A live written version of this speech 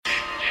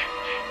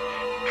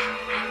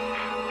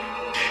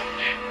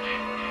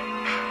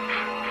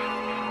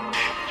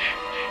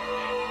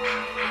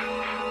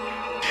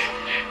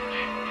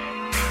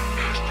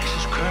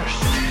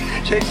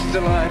Jason's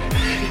alive.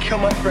 He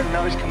killed my friend,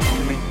 now he's coming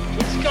for me.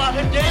 He's got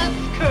a death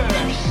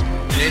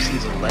curse.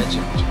 Jason's a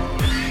legend.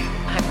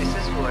 I'm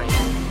Mrs.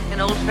 Voorhees,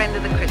 an old friend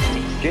of the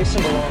Christies.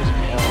 Jason belongs in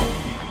hell.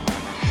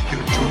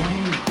 You're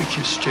doomed if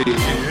you stay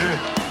here.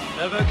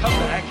 Never come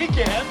back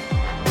again.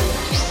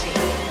 You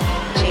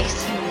see,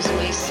 Jason was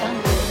my son,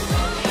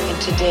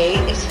 and today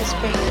is his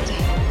birthday.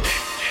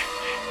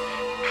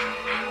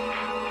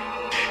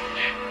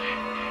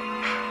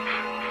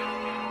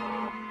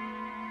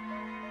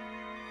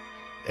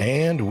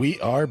 And we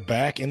are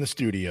back in the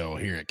studio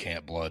here at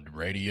Camp Blood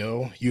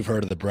Radio. You've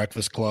heard of the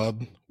Breakfast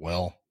Club.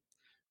 Well,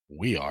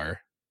 we are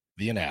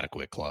the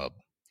Inadequate Club.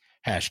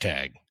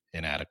 Hashtag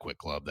Inadequate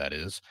Club, that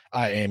is.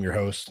 I am your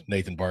host,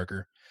 Nathan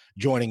Barker.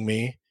 Joining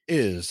me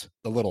is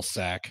the little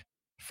sack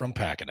from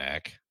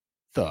Packanack,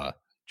 the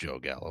Joe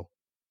Gallo.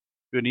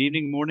 Good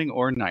evening, morning,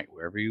 or night,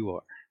 wherever you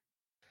are.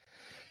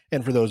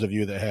 And for those of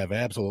you that have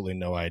absolutely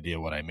no idea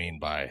what I mean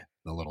by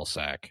the little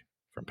sack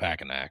from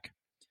Packanack,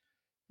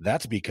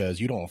 that's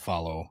because you don't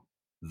follow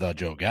the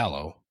Joe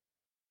Gallo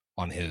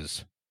on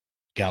his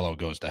Gallo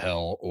Goes to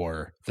Hell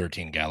or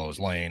 13 Gallows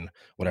Lane,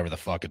 whatever the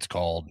fuck it's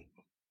called.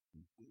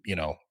 You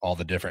know, all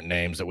the different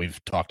names that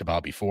we've talked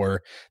about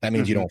before. That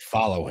means you don't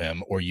follow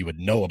him, or you would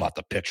know about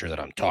the picture that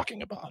I'm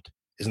talking about.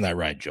 Isn't that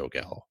right, Joe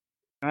Gallo?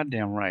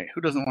 Goddamn right.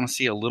 Who doesn't want to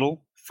see a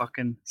little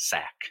fucking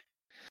sack?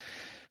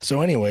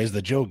 So anyways,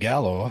 the Joe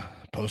Gallo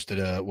posted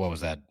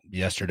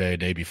yesterday,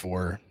 day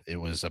before. It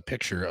was a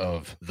picture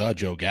of the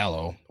Joe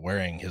Gallo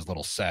wearing his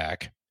little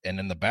sack, and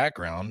in the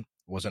background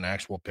was an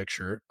actual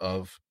picture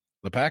of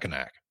the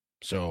Packanack.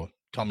 So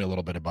tell me a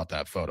little bit about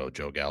that photo,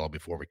 Joe Gallo,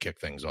 before we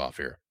kick things off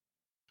here.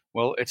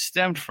 Well, it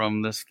stemmed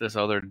from this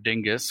other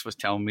dingus was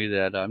telling me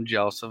that I'm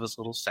jealous of his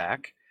little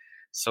sack,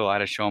 so I had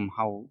to show him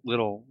how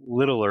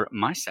littler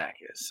my sack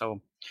is.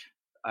 So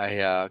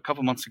a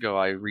couple months ago,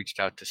 I reached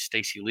out to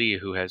Stacy Lee,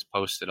 who has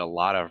posted a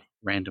lot of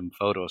random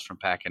photos from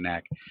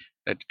Packanack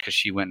because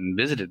she went and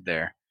visited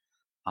there.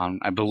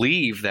 I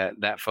believe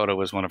that photo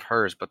was one of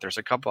hers, but there's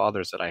a couple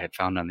others that I had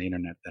found on the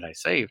internet that I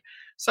saved.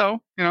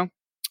 So,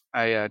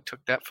 I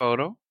took that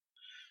photo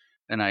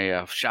and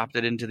I shopped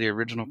it into the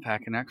original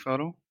Packanack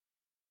photo.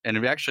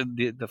 And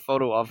actually, the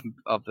photo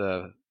of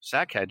the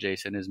sack head,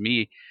 Jason, is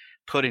me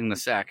putting the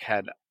sack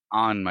head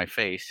on my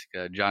face.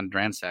 John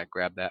Dransack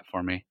grabbed that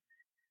for me.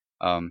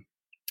 I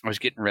was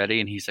getting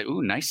ready, and he said,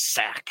 "Ooh, nice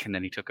sack." And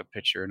then he took a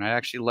picture, and I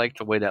actually liked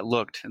the way that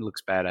looked. It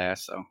looks badass.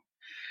 So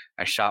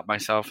I shot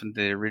myself in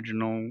the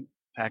original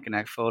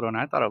Packanack photo, and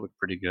I thought it looked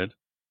pretty good.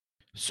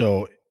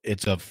 So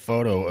it's a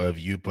photo of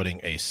you putting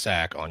a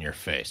sack on your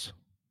face.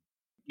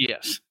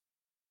 Yes.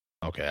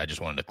 Okay, I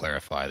just wanted to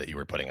clarify that you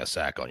were putting a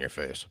sack on your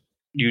face.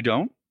 You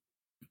don't?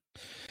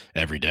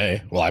 Every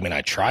day. Well, I mean,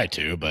 I try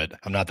to, but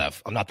I'm not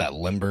that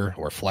limber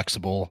or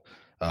flexible,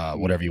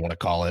 whatever you want to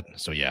call it.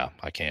 So yeah,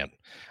 I can't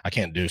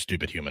do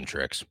stupid human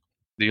tricks.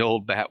 The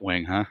old bat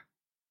wing, huh?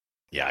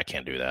 Yeah, I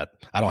can't do that.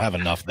 I don't have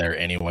enough there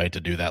anyway to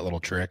do that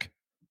little trick.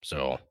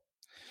 So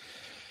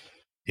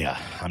yeah,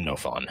 I'm no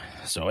fun.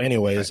 So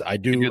anyways, I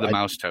do the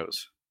mouse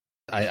toes.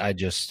 I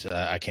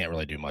can't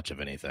really do much of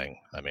anything.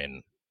 I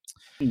mean,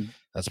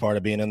 that's part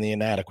of being in the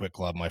Inadequate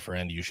Club, my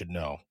friend. You should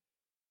know.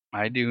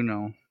 I do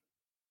know.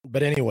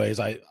 But anyways,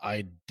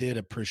 I did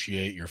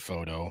appreciate your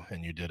photo,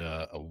 and you did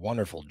a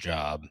wonderful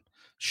job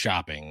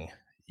shopping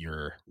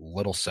your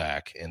little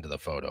sack into the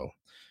photo.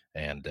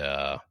 And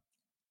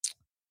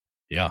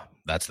yeah,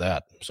 that's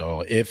that.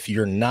 So if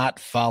you're not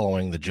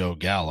following the Joe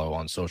Gallo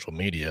on social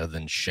media,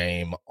 then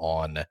shame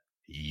on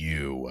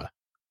you.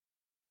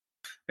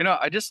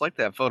 I just like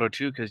that photo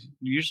too, because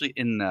usually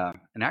in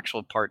an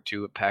actual part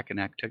two at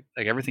Packanack,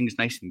 like everything's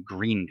nice and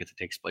green because it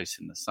takes place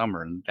in the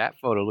summer, and that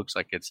photo looks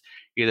like it's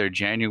either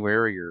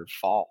January or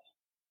fall.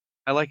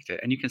 I liked it,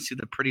 and you can see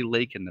the pretty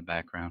lake in the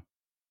background.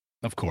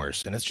 Of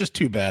course, and it's just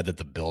too bad that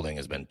the building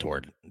has been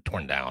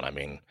torn down. I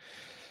mean,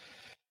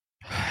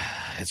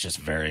 it's just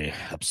very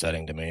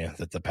upsetting to me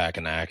that the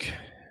Packanack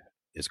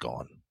is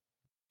gone.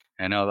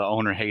 I know the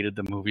owner hated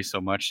the movie so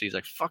much, he's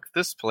like, "Fuck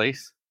this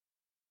place."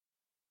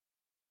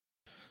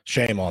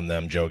 Shame on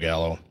them, Joe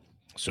Gallo.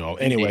 So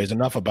anyways,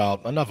 enough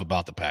about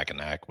the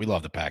Packanack. We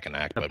love the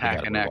Packanack. The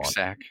Packanack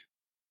sack.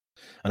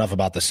 Enough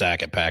about the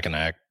sack at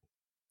Packanack.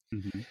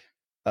 Mm-hmm.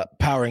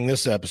 Powering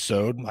this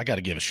episode, I got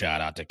to give a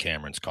shout out to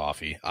Cameron's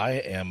Coffee.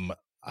 I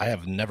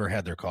have never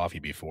had their coffee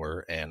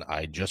before, and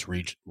I just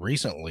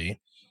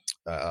recently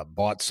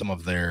bought some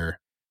of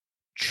their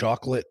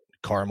chocolate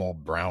caramel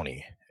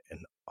brownie, and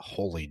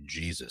holy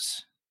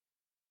Jesus,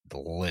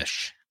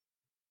 delish.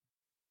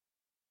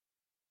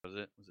 Was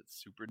it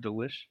super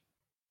delish?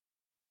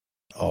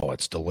 Oh,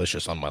 it's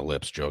delicious on my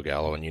lips, Joe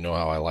Gallo, and you know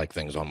how I like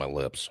things on my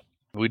lips.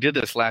 We did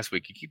this last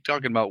week. You keep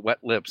talking about wet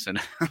lips, and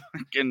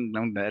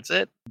that's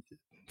it.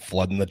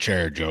 Flooding the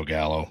chair, Joe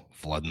Gallo.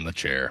 Flooding the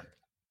chair.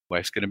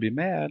 Wife's going to be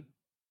mad.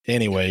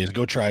 Anyways,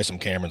 go try some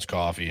Cameron's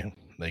Coffee.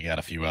 They got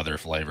a few other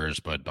flavors,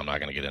 but I'm not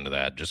going to get into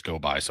that. Just go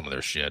buy some of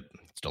their shit.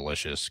 It's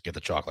delicious. Get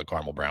the chocolate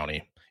caramel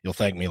brownie. You'll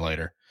thank me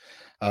later.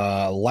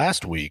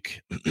 Last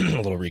week, a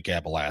little recap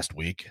of last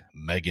week,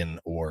 Megan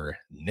or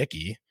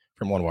Nikki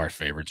from one of our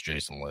favorites,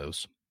 Jason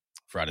Lives,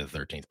 Friday the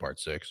 13th, Part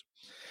 6.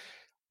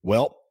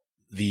 Well,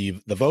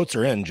 the votes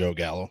are in, Joe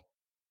Gallo.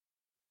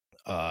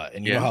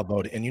 And you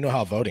know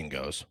how voting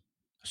goes.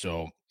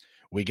 So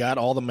we got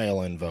all the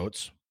mail-in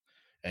votes,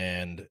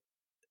 and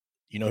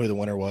you know who the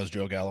winner was,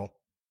 Joe Gallo?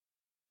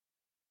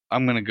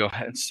 I'm going to go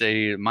ahead and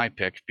say my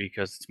pick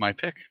because it's my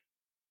pick.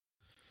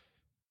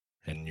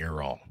 And you're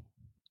wrong.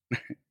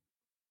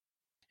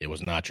 It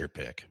was not your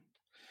pick.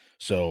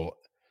 So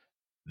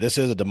this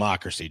is a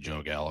democracy,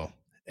 Joe Gallo,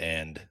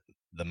 and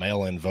the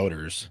mail-in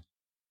voters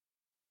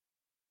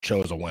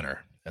chose a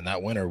winner, and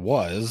that winner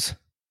was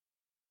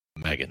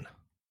Megan,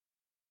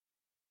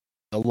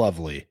 the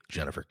lovely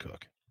Jennifer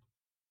Cook.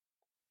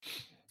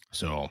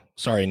 So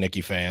sorry, Nikki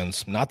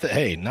fans. Not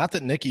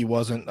that Nikki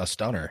wasn't a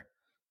stunner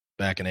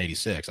back in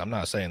 '86. I'm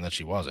not saying that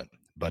she wasn't,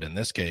 but in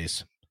this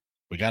case,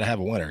 we got to have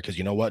a winner because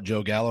you know what,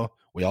 Joe Gallo?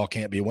 We all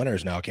can't be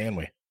winners now, can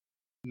we?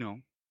 No.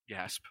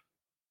 Gasp.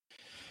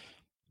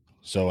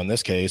 So in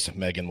this case,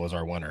 Megan was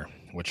our winner,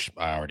 which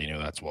I already knew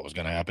that's what was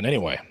going to happen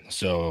anyway.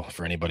 So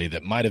for anybody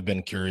that might have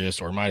been curious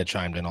or might have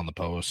chimed in on the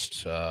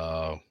post,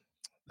 that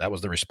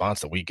was the response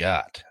that we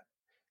got.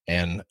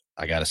 And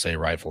I got to say,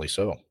 rightfully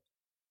so.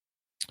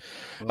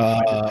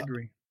 Well, I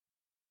disagree.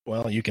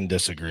 Well, you can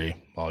disagree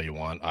all you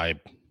want. I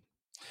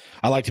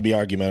like to be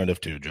argumentative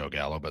too, Joe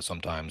Gallo, but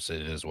sometimes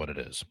it is what it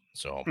is.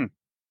 So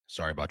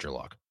sorry about your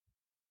luck.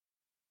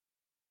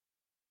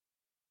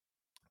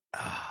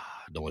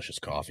 Delicious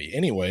coffee.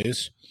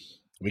 Anyways,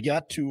 we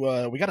got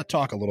to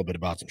talk a little bit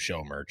about some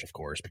show merch, of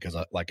course, because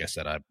like I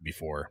said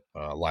before,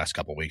 last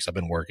couple of weeks I've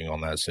been working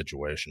on that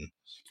situation.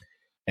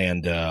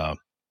 And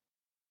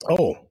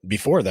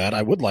before that,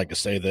 I would like to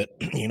say that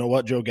you know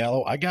what, Joe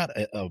Gallo, I got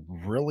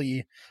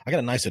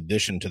a nice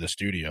addition to the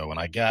studio, and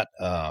I got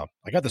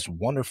this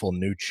wonderful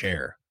new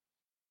chair.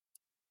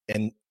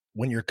 And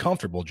when you're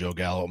comfortable, Joe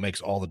Gallo, it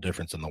makes all the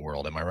difference in the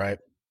world. Am I right?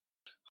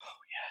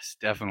 Oh yes,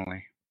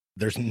 definitely.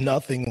 There's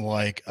nothing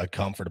like a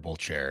comfortable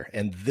chair.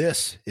 And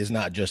this is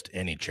not just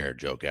any chair,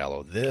 Joe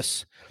Gallo.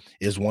 This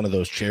is one of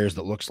those chairs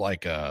that looks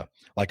like a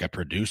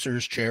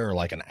producer's chair or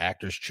like an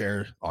actor's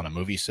chair on a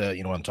movie set.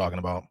 You know what I'm talking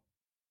about?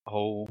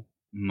 Oh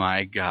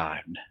my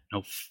God.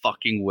 No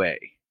fucking way.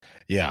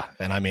 Yeah.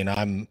 And I mean,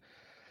 I'm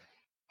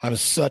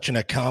such an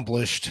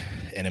accomplished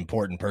and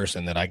important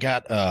person that I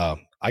got a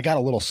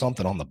little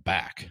something on the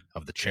back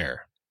of the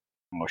chair.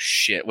 Oh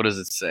shit. What does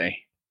it say?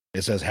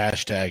 It says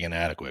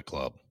 #Inadequate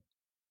Club.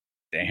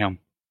 Damn.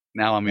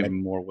 Now I'm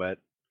even more wet.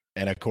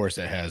 And of course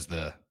it has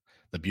the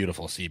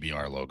beautiful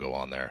CBR logo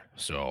on there.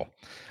 So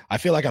I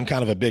feel like I'm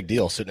kind of a big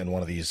deal sitting in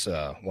one of these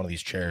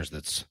chairs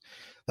that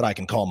I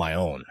can call my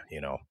own,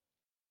 you know.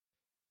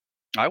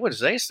 I would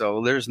say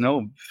so. There's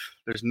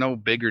no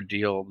bigger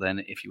deal than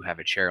if you have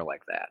a chair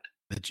like that.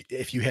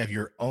 If you have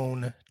your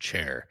own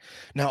chair.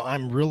 Now,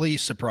 I'm really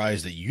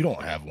surprised that you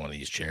don't have one of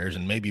these chairs,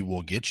 and maybe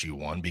we'll get you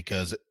one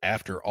because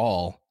after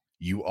all,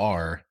 you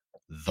are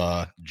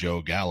the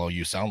Joe Gallo.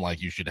 You sound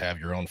like you should have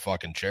your own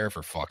fucking chair,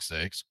 for fuck's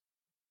sakes.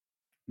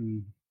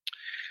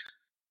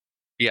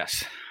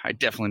 Yes, I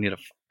definitely need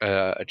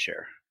a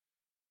chair.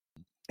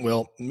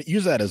 Well,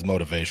 use that as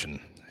motivation.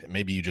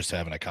 Maybe you just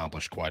haven't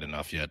accomplished quite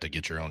enough yet to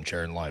get your own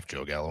chair in life,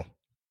 Joe Gallo.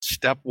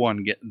 Step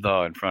 1, get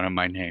the in front of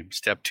my name.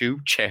 Step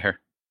 2,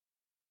 chair.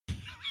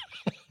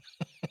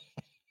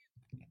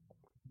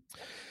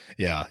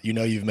 Yeah, you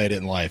know you've made it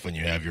in life when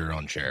you have your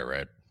own chair,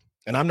 right?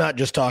 And I'm not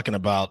just talking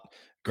about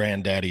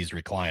Granddaddy's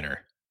recliner,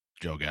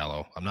 Joe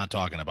Gallo. I'm not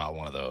talking about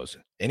one of those.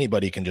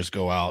 Anybody can just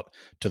go out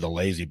to the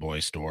Lazy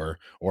Boy store,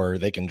 or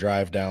they can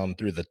drive down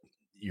through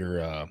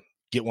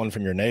get one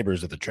from your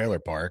neighbors at the trailer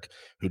park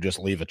who just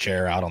leave a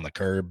chair out on the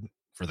curb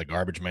for the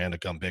garbage man to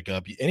come pick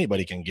up.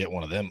 Anybody can get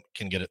one of them,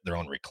 can get their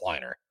own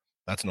recliner.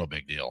 That's no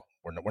big deal.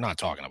 We're not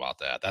talking about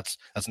that. That's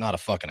not a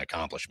fucking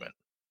accomplishment.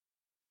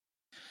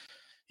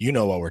 You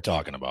know what we're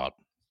talking about.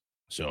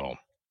 So,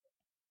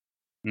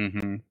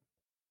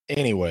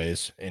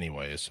 anyways,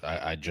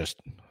 I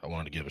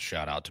wanted to give a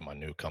shout out to my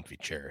new comfy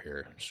chair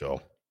here.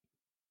 So,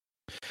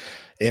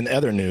 in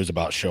other news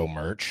about show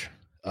merch,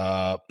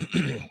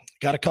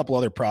 got a couple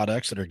other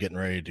products that are getting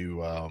ready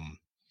to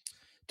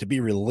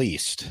be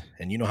released.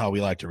 And you know how we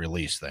like to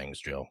release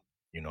things, Joe.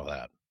 You know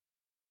that.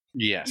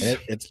 Yes. And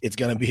it's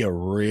going to be a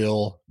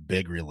real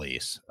big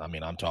release. I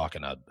mean, I'm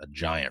talking a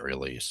giant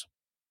release.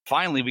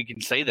 Finally, we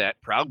can say that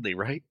proudly,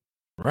 right?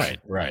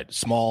 Right.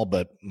 Small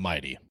but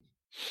mighty.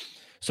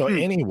 So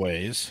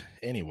anyways,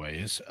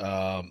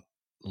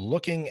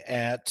 looking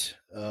at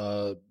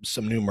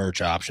some new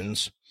merch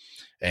options,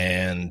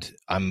 and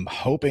I'm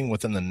hoping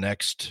within the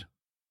next,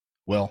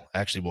 well,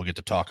 actually we'll get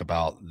to talk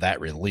about that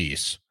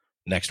release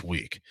next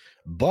week.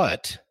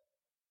 But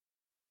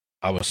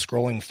I was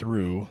scrolling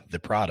through the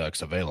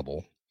products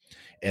available,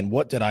 and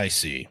what did I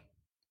see?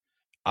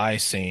 I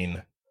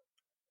seen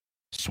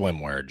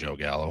swimwear, Joe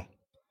Gallo.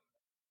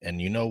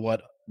 And you know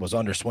what was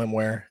under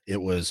swimwear?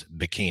 It was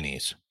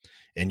bikinis.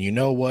 And you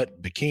know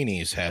what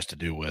bikinis has to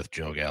do with,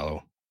 Joe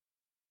Gallo?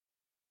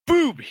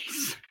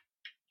 Boobies.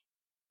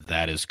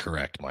 That is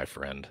correct, my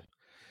friend.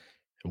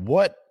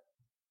 What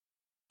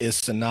is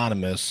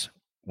synonymous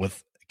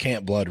with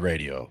Camp Blood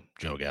Radio,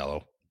 Joe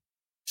Gallo?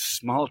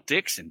 Small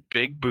dicks and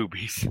big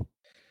boobies.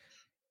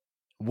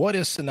 What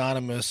is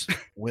synonymous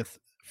with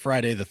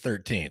Friday the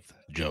 13th,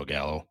 Joe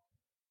Gallo?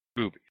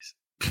 Boobies.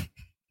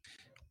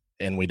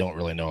 And we don't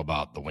really know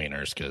about the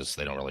wieners because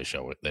they don't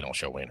show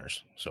wieners.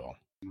 So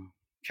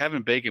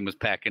Kevin Bacon was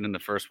packing in the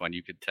first one,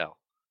 you could tell.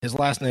 his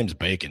last name's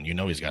Bacon. You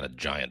know he's got a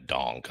giant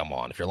dong. Come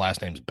on. If your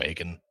last name's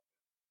Bacon,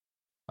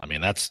 I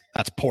mean that's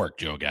pork,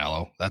 Joe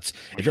Gallo.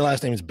 If your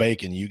last name's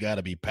Bacon, you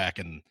gotta be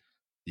packing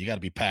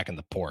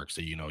the pork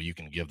so you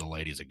can give the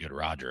ladies a good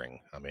rogering.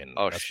 I mean,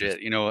 oh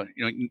shit. You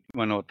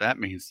wanna know what that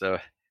means? The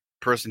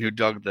person who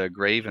dug the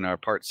grave in our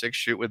part 6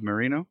 shoot with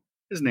Marino,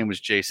 his name was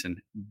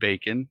Jason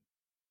Bacon.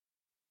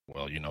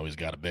 Well, he's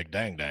got a big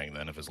dang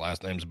then if his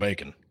last name's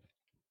Bacon.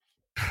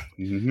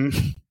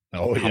 Mm-hmm.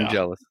 Oh, yeah. I'm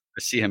jealous.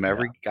 I see him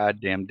every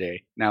goddamn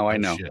day. Now I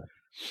know. Shit.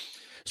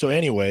 So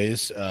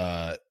anyways,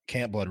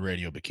 Camp Blood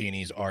Radio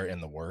bikinis are in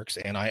the works.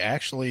 And I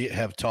actually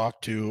have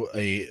talked to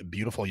a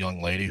beautiful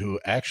young lady who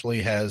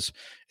actually has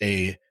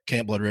a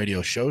Camp Blood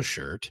Radio show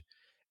shirt.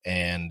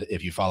 And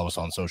if you follow us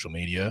on social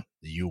media,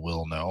 you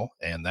will know.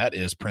 And that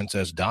is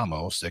Princess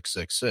Damo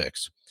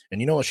 666. And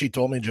you know what she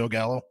told me, Joe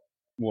Gallo?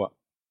 What?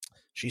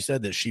 She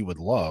said that she would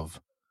love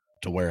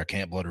to wear a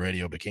Camp Blood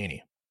Radio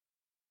bikini.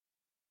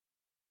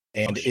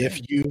 And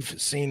if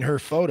you've seen her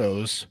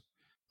photos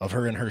of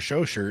her in her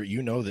show shirt,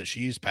 you know that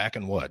she's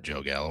packing what,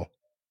 Joe Gallo?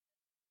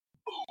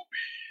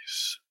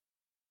 Boobies.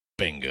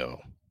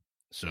 Bingo.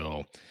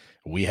 So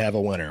we have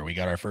a winner. We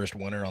got our first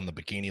winner on the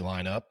bikini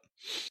lineup.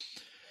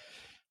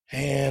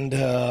 And,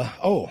 of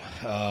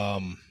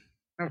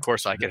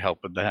course I could help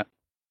with that.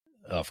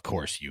 Of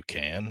course you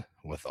can,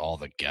 with all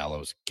the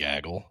Gallows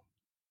gaggle.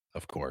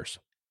 Of course.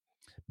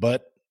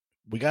 But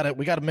we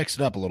gotta mix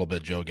it up a little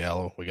bit, Joe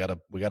Gallo. We gotta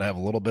have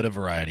a little bit of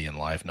variety in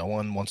life. No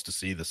one wants to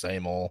see the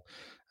same old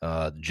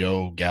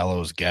Joe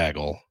Gallo's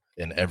gaggle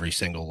in every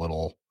single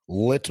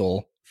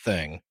little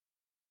thing.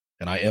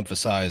 And I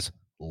emphasize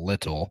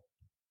little.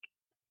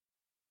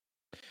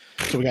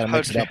 So we gotta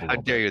mix it up a little bit.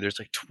 How dare you? There's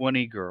like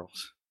 20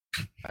 girls.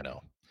 I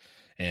know.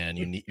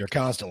 And you're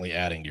constantly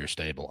adding to your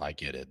stable. I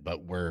get it,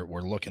 but we're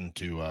looking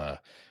to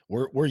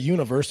we're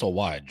universal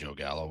wide, Joe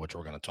Gallo, which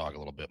we're going to talk a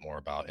little bit more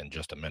about in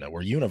just a minute.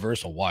 We're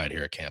universal wide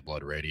here at Camp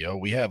Blood Radio.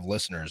 We have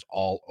listeners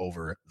all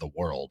over the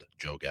world,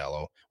 Joe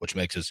Gallo, which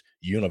makes us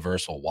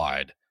universal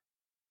wide.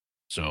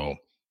 So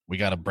we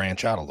got to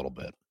branch out a little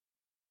bit.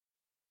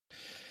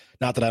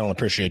 Not that I don't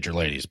appreciate your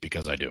ladies,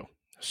 because I do.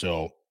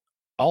 So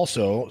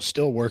also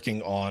still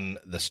working on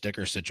the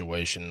sticker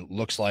situation.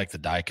 Looks like the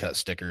die cut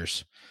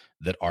stickers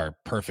that are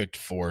perfect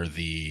for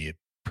the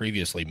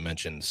previously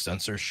mentioned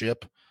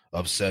censorship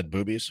of said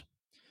boobies.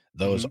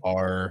 Those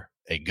are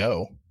a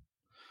go.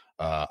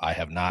 I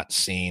have not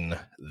seen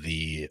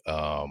the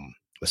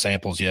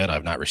samples yet.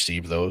 I've not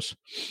received those,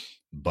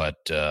 but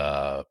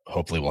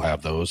hopefully we'll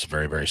have those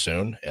very, very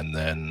soon. And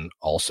then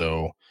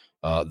also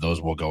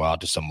those will go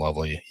out to some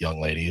lovely young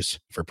ladies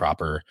for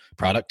proper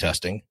product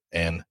testing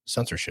and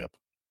censorship.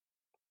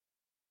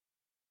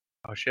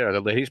 Oh shit, are the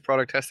ladies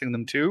product testing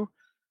them too?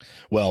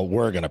 Well,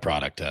 we're going to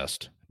product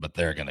test, but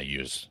they're going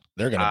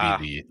to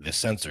be the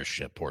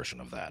censorship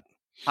portion of that.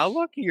 How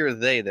lucky are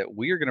they that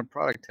we are going to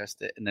product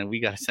test it and then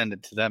we got to send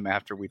it to them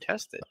after we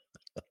test it?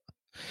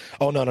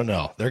 Oh,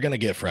 no. They're going to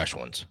get fresh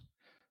ones.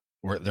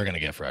 They're going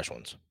to get fresh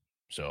ones.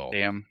 So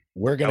damn,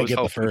 we're going to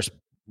get the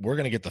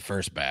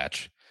first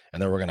batch,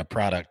 and then we're going to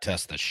product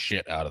test the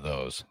shit out of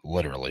those,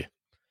 literally.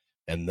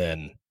 And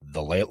then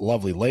the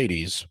lovely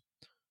ladies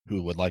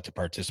who would like to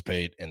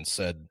participate in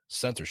said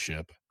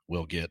censorship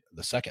will get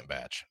the second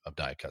batch of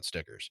die cut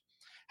stickers.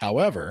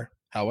 However,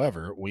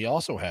 we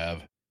also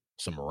have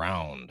some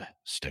round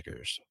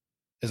stickers.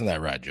 Isn't that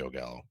right, Joe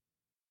Gallo?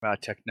 Wow,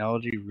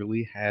 technology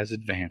really has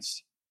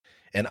advanced.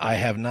 And I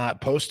have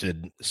not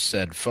posted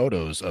said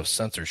photos of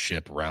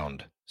censorship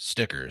round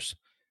stickers,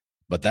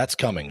 but that's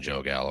coming,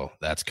 Joe Gallo.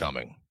 That's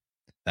coming.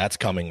 That's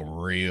coming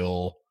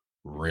real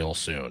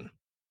soon.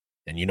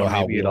 And you know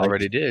how it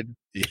already did.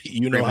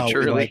 You know how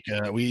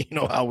we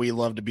know how we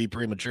love to be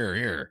premature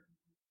here.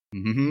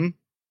 Mm-hmm.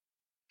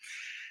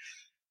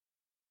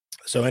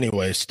 So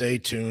anyway, stay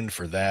tuned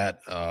for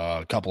that.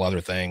 A couple other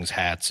things,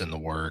 hats in the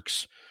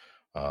works.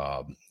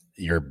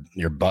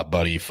 Your butt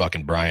buddy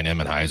fucking Brian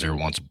Emmenheiser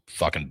wants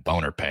fucking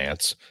boner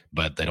pants,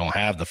 but they don't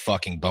have the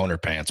fucking boner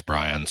pants,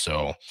 Brian.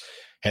 So,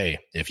 hey,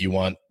 if you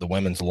want the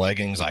women's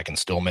leggings, I can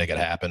still make it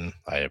happen.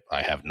 I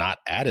have not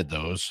added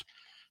those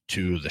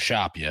to the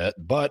shop yet,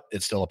 but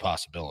it's still a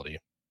possibility.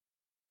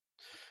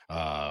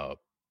 Let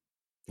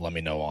me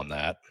know on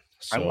that.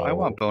 So, I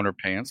want boner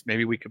pants.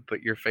 Maybe we could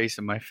put your face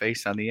and my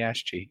face on the ass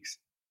cheeks.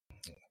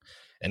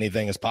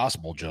 Anything is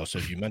possible,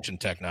 Joseph. You mentioned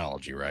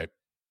technology, right?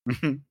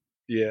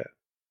 Yeah.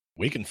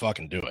 We can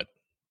fucking do it.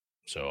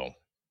 So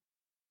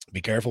be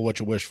careful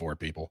what you wish for,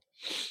 people.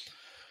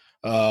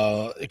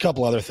 A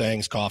couple other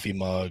things, coffee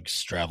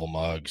mugs, travel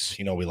mugs.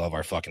 You know, we love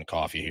our fucking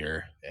coffee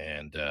here.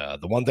 And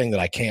the one thing that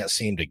I can't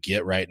seem to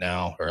get right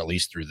now, or at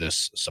least through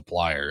this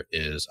supplier,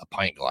 is a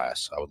pint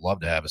glass. I would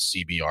love to have a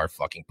CBR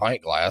fucking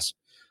pint glass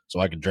so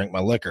I could drink my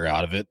liquor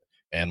out of it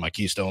and my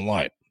Keystone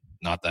Light,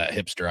 not that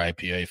hipster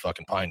IPA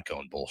fucking pine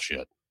cone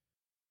bullshit.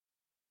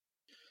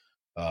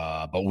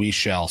 But we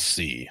shall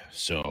see.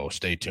 So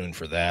stay tuned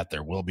for that.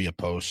 There will be a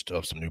post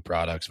of some new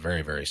products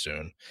very, very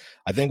soon.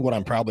 I think what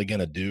I'm probably going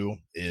to do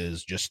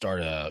is just start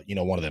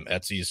one of them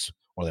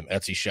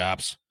Etsy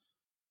shops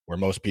where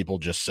most people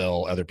just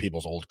sell other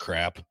people's old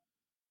crap.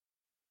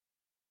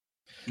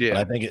 Yeah.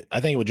 But I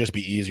think it would just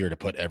be easier to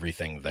put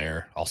everything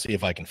there. I'll see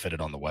if I can fit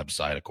it on the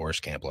website, of course,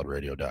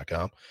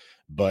 campbloodradio.com.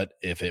 But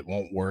if it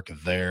won't work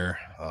there,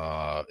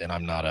 and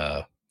I'm not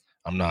a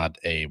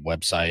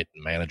website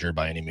manager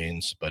by any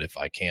means, but if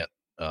I can't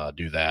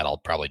do that, I'll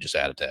probably just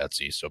add it to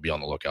Etsy. So be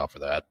on the lookout for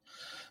that.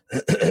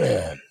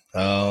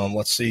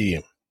 Let's see.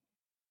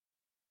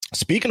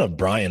 Speaking of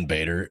Brian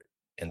Bader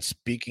and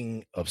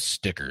speaking of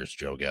stickers,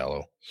 Joe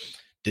Gallo,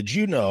 did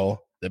you know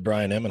that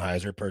Brian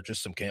Emenheiser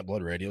purchased some Camp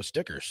Blood Radio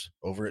stickers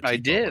over at I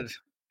did,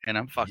 and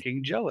I'm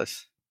fucking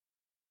jealous.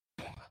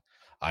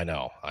 I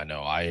know.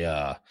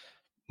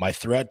 My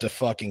threat to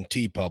fucking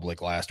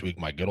TeePublic last week,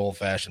 my good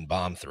old-fashioned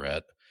bomb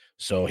threat.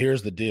 So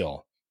here's the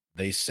deal.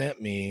 They sent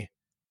me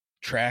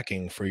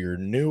tracking for your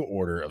new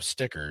order of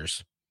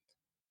stickers,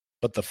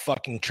 but the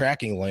fucking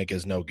tracking link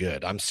is no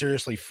good. I'm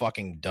seriously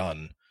fucking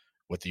done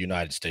with the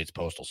United States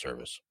Postal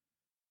Service.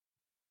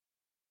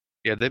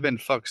 Yeah, they've been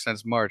fucked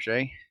since March,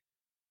 eh?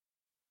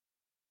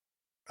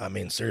 I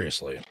mean,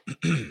 seriously.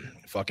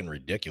 Fucking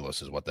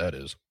ridiculous is what that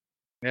is.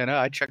 Yeah, no,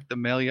 I checked the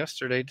mail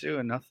yesterday, too,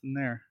 and nothing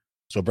there.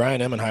 So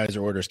Brian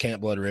Emenheiser orders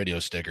Camp Blood Radio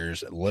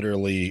stickers,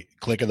 literally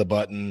click of the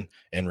button,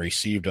 and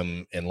received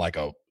them in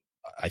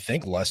I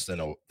think less than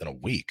a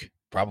week,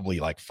 probably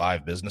like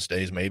 5 business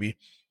days maybe.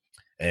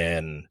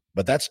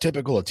 But that's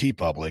typical of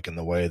TeePublic in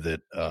the way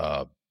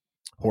that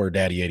Horror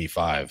Daddy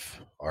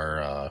 85,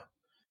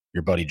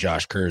 your buddy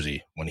Josh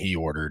Kersey, when he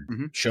ordered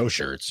show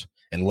shirts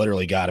and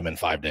literally got them in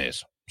 5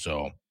 days.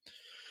 So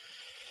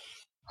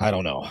I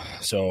don't know.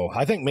 So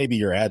I think maybe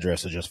your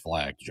address is just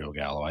flagged, Joe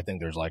Gallo. I think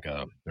there's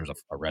a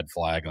red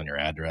flag on your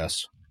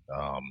address.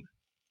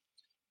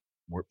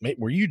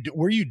 Were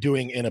you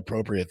doing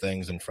inappropriate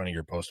things in front of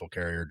your postal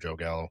carrier, Joe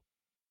Gallo?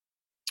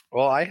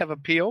 Well, I have a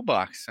P.O.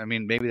 box. I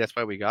mean, maybe that's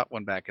why we got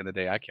one back in the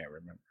day. I can't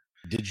remember.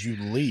 Did you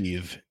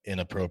leave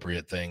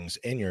inappropriate things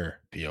in your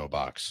P.O.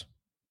 box?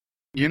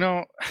 You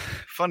know,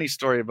 funny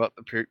story about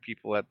the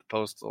people at the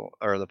post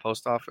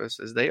office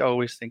is they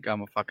always think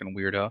I'm a fucking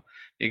weirdo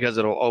because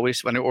it'll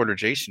always, when I order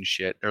Jason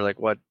shit, they're like,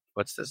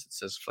 what's this? It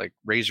says like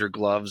razor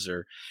gloves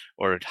or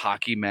a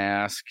hockey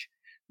mask,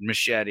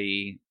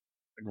 machete,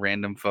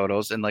 random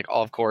photos. And like,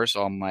 of course,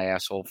 all my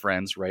asshole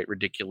friends write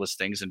ridiculous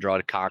things and draw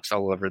cocks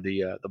all over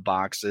the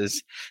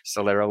boxes.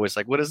 So they're always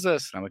like, what is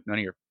this? And I'm like, none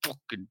of your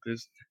fucking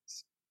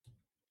business.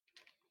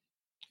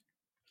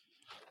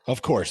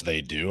 Of course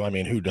they do. I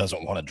mean, who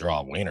doesn't want to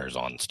draw wieners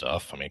on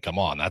stuff? I mean, come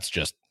on. That's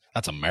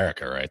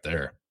America right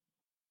there.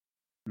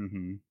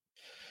 Mm-hmm.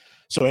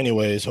 So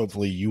anyways,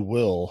 hopefully you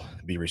will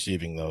be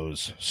receiving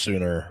those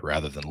sooner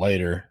rather than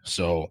later.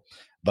 So,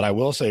 but I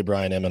will say,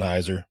 Brian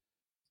Emenheiser,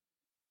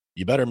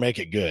 you better make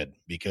it good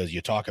because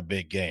you talk a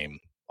big game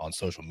on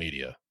social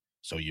media.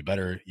 So you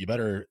better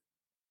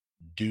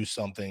do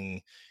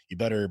something. You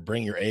better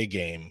bring your A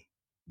game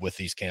with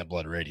these Camp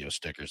Blood Radio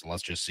stickers. And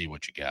let's just see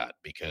what you got,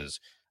 because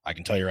I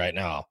can tell you right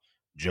now,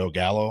 Joe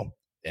Gallo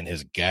and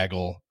his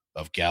gaggle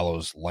of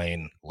Gallows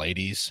Lane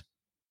ladies,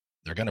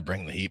 they're going to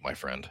bring the heat, my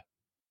friend.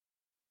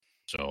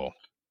 So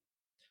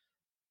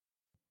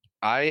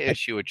I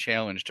issue a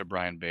challenge to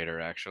Brian Bader,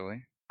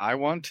 actually. I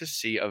want to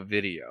see a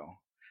video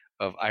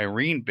of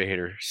Irene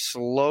Bader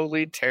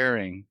slowly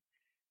tearing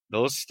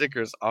those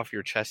stickers off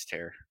your chest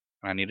hair.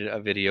 I needed a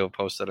video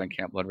posted on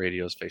Camp Blood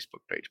Radio's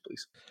Facebook page,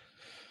 please.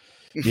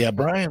 Yeah,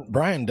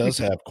 Brian does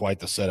have quite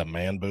the set of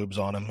man boobs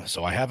on him,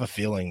 so I have a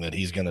feeling that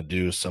he's going to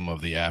do some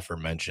of the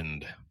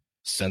aforementioned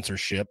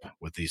censorship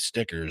with these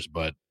stickers,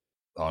 but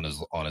on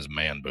his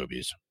man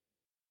boobies.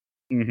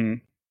 Mm-hmm.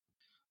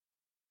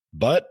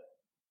 But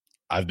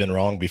I've been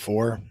wrong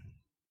before.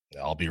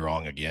 I'll be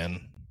wrong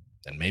again,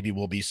 and maybe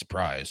we'll be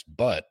surprised.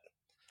 But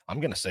I'm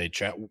going to say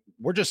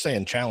we're just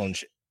saying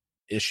challenge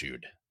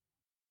issued,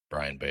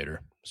 Brian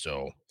Bader.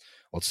 So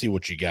let's see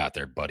what you got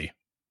there, buddy.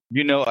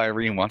 You know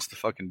Irene wants to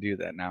fucking do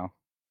that now.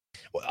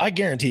 Well, I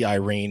guarantee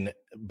Irene,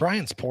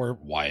 Brian's poor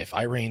wife,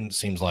 Irene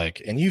seems like,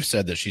 and you've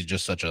said that she's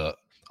just such a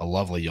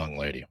lovely young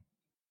lady.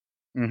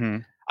 Mm-hmm.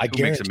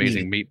 Who makes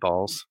amazing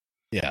meatballs.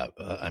 Yeah,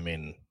 I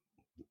mean,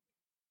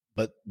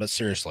 but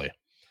seriously,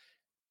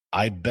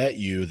 I bet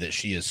you that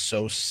she is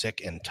so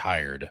sick and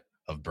tired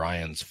of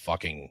Brian's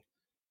fucking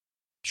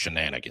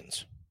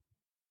shenanigans.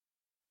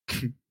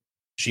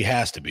 She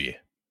has to be.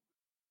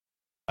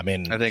 I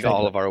mean, I think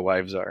all of our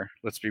wives are.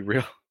 Let's be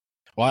real.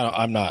 Well,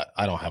 I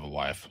don't have a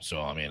wife,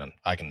 so I mean,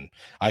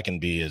 I can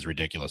be as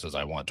ridiculous as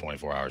I want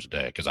 24 hours a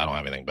day because I don't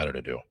have anything better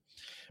to do.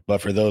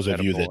 But for those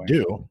of you that Attaboy.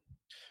 do,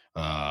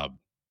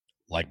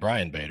 like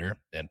Brian Bader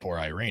and poor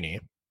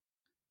Irene,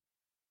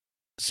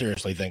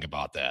 seriously think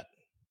about that.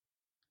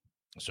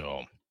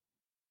 So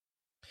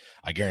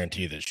I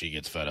guarantee that she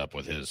gets fed up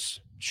with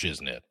his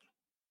shiznit.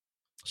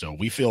 So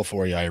we feel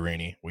for you,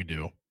 Irene. We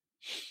do.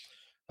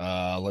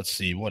 Let's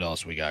see what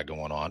else we got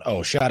going on.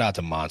 Oh, shout out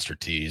to Monster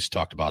Tees.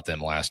 Talked about them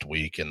last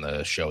week in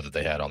the show that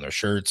they had on their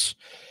shirts.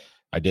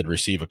 I did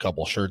receive a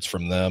couple shirts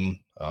from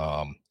them.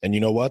 And you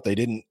know what? They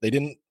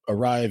didn't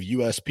arrive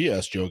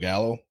USPS, Joe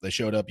Gallo. They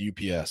showed up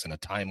UPS in a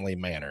timely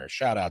manner.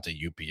 Shout out to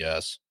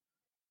UPS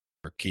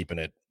for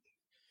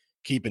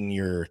keeping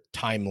your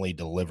timely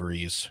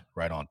deliveries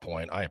right on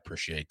point. I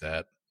appreciate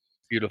that.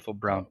 Beautiful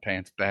brown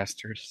pants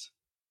bastards.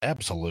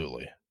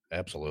 Absolutely.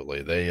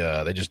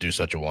 They just do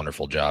such a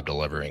wonderful job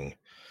delivering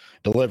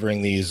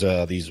these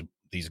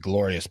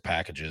glorious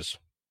packages.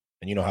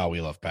 And you know how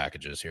we love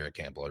packages here at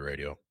Camp Blood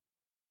Radio.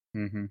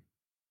 Mm-hmm.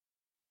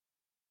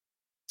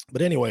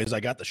 But anyways,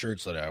 I got the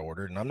shirts that I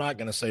ordered, and I'm not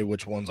going to say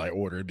which ones I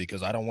ordered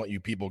because I don't want you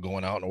people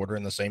going out and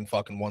ordering the same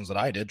fucking ones that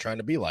I did, trying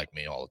to be like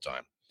me all the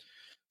time.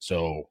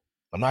 So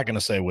I'm not going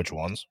to say which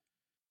ones.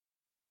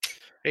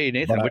 Hey,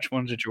 Nathan, which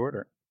ones did you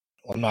order?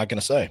 I'm not going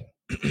to say.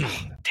 Damn,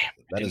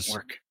 that didn't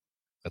work.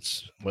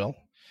 That's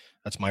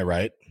my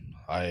right.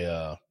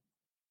 I'm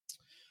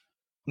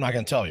not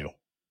going to tell you.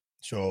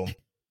 So,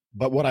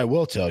 but what I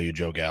will tell you,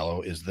 Joe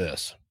Gallo, is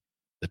this.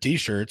 The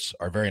T-shirts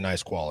are very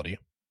nice quality.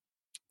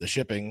 The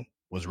shipping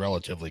was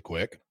relatively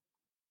quick.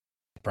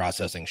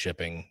 Processing,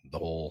 shipping, the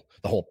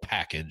whole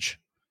package.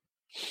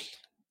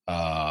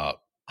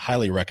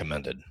 Highly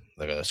recommended.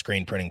 The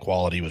screen printing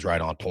quality was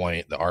right on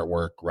point. The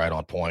artwork right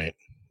on point.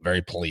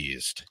 Very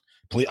pleased.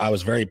 I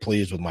was very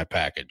pleased with my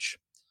package.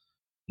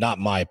 Not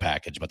my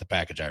package, but the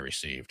package I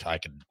received. I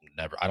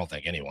don't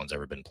think anyone's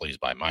ever been pleased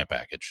by my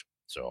package.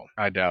 So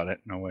I doubt it.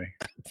 No way.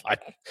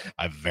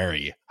 I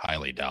very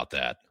highly doubt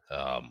that.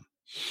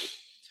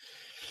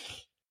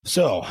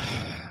 So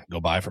go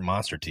buy from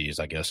Monster Tees,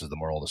 I guess, is the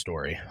moral of the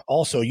story.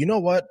 Also, you know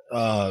what?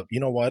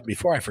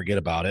 Before I forget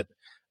about it,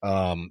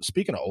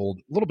 speaking of a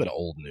little bit of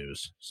old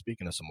news,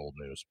 speaking of some old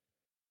news,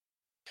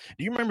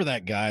 do you remember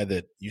that guy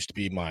that used to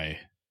be my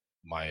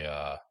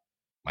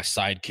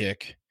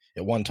sidekick?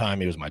 At one time,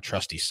 he was my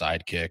trusty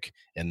sidekick,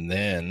 and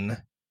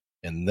then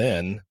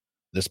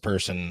this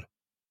person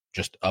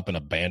just up and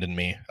abandoned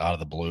me out of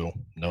the blue.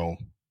 No,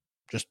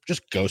 just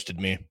ghosted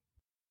me.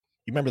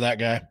 You remember that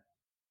guy?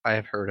 I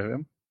have heard of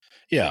him.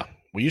 Yeah,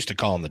 we used to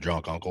call him the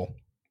drunk uncle.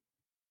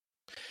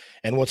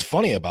 And what's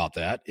funny about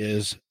that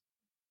is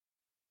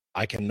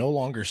I can no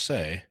longer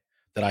say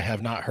that I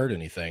have not heard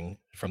anything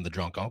from the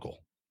drunk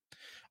uncle.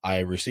 I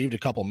received a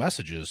couple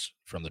messages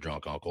from the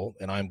drunk uncle,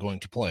 and I'm going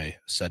to play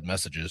said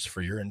messages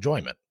for your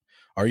enjoyment.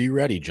 Are you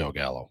ready, Joe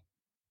Gallo?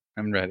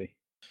 I'm ready.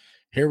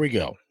 Here we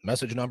go.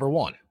 Message number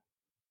 1.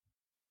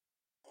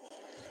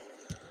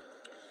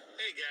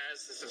 Hey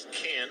guys, this is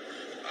Ken.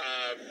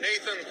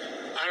 Nathan,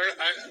 I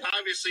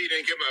obviously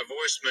didn't get my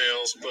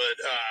voicemails, but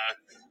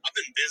I've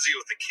been busy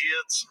with the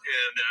kids,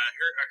 and I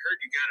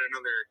heard you got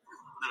another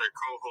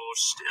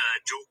co-host,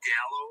 Joe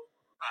Gallo,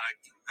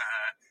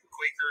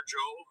 Quaker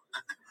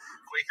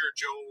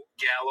Joe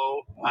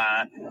Gallo,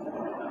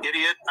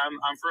 idiot.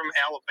 I'm from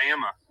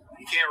Alabama.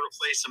 You can't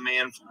replace a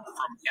man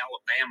from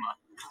Alabama.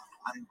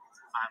 I'm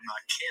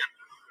Ken.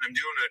 I'm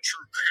doing a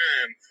true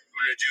crime. I'm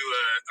going to do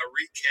a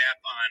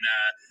recap on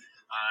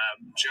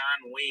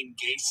John Wayne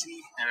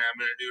Gacy, and I'm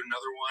going to do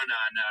another one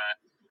on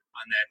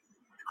that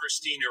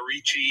Christina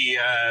Ricci,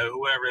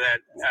 whoever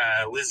that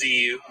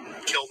Lizzie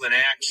killed an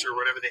axe or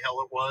whatever the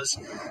hell it was.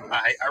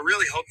 I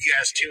really hope you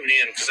guys tune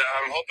in because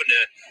I'm hoping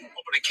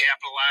to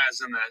capitalize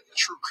on the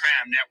True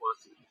Crime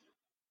Network.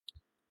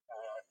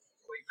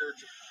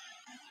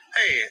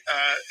 Hey,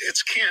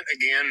 it's Kent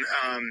again.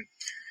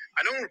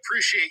 I don't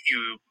appreciate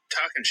you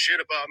talking shit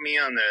about me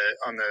on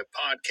the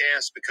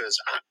podcast because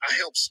I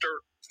helped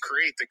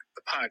create the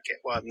podcast.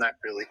 Well, not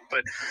really,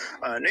 but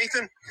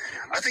Nathan,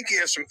 I think you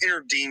have some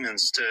inner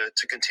demons to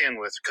contend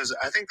with because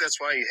I think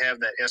that's why you have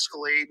that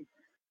Escalade,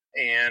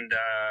 and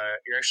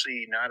you're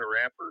actually not a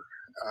rapper.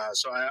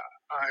 So I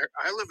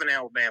live in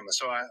Alabama,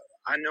 so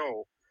I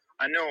know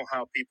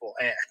how people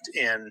act,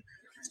 and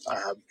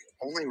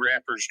only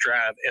rappers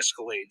drive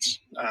Escalades.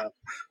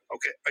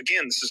 Okay,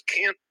 again, this is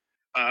Kent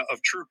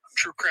of True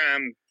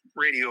Crime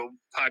Radio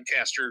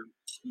podcaster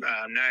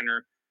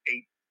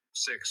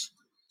 986.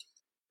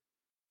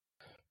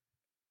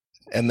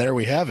 And there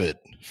we have it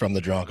from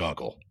the drunk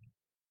uncle.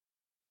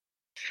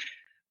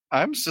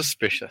 I'm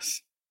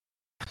suspicious.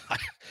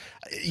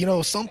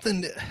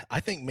 Something, I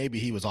think maybe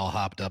he was all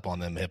hopped up on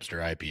them hipster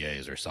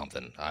IPAs or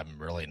something. I'm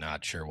really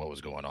not sure what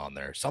was going on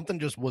there. Something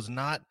just was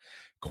not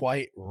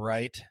quite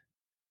right.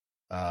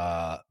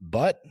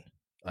 But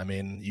I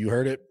mean, you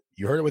heard it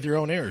with your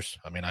own ears.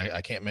 I mean,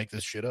 I can't make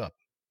this shit up.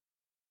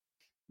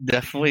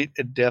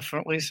 It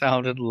definitely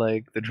sounded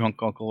like the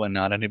drunk uncle and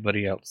not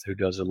anybody else who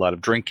does a lot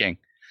of drinking.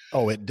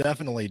 Oh, it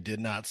definitely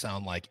did not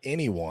sound like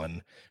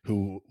anyone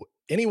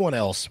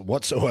else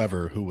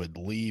whatsoever who would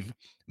leave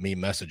me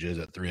messages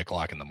at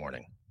 3:00 in the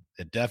morning.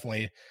 It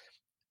definitely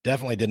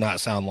did not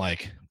sound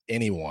like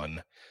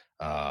anyone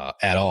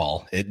at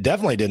all. It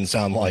definitely didn't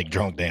sound like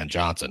drunk Dan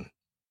Johnson.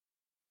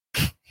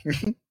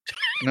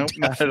 Nope,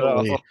 not at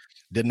all.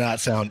 Did not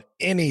sound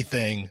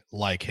anything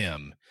like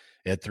him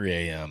at 3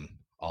 a.m.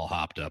 all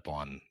hopped up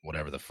on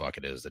whatever the fuck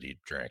it is that he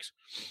drinks.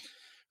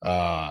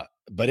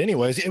 But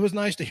anyways, it was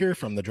nice to hear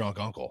from the drunk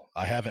uncle.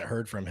 I haven't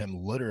heard from him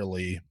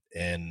literally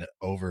in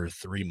over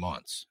 3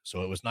 months.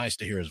 So it was nice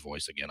to hear his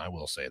voice again. I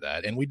will say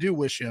that. And we do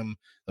wish him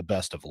the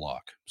best of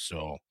luck.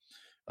 So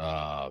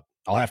I'll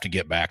have to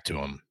get back to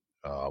him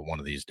one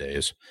of these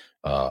days.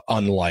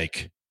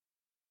 Unlike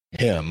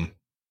him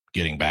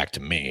getting back to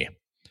me.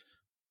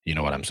 You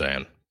know what I'm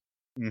saying?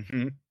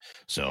 Mm-hmm.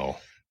 So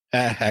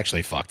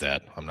actually, fuck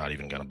that. I'm not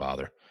even going to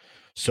bother.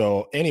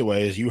 So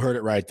anyways, you heard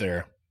it right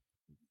there.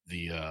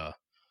 The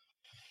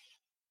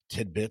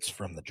tidbits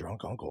from the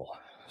drunk uncle.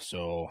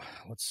 So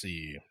let's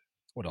see.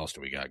 What else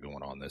do we got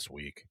going on this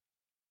week?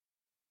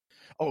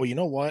 Oh, you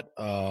know what?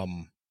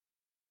 I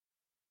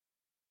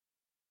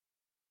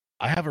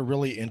have a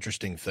really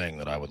interesting thing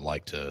that I would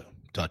like to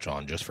touch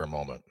on just for a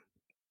moment.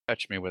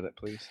 Touch me with it,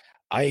 please.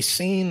 I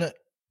seen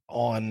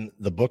on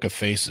the Book of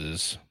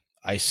Faces,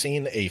 I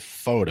seen a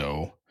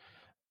photo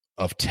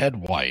of Ted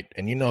White,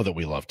 and you know that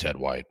we love Ted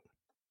White.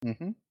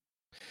 Mm-hmm.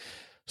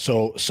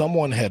 So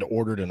someone had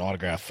ordered an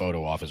autographed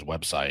photo off his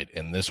website,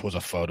 and this was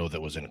a photo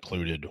that was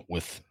included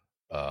with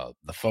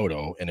the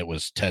photo, and it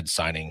was Ted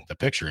signing the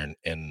picture.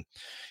 And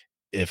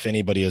if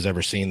anybody has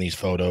ever seen these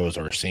photos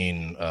or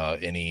seen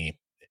any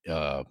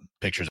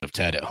pictures of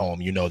Ted at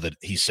home, you know that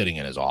he's sitting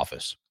in his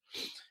office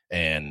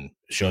and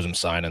shows him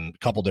signing a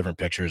couple different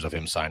pictures of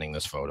him signing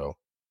this photo.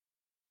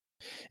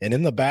 And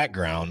in the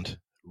background,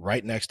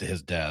 right next to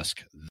his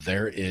desk,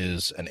 there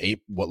is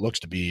what looks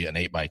to be an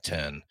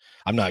 8x10.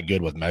 I'm not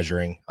good with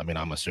measuring. I mean,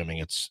 I'm assuming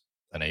it's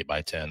an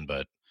 8x10,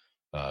 but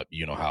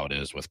you know how it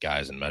is with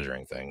guys and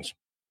measuring things.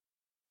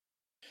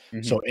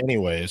 Mm-hmm. So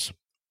anyways,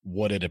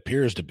 what it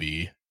appears to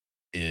be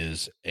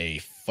is a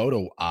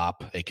photo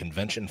op, a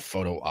convention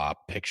photo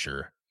op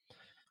picture.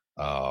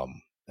 And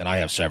I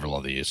have several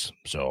of these,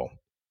 so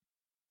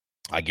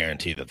I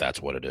guarantee that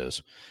that's what it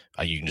is.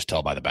 You can just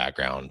tell by the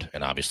background,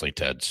 and obviously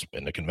Ted's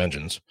been to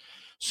conventions.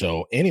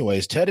 So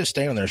anyways, Ted is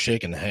standing there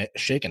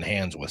shaking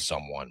hands with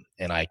someone,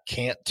 and I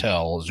can't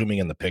tell, zooming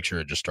in the picture,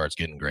 it just starts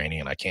getting grainy,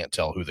 and I can't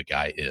tell who the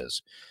guy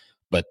is.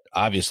 But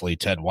obviously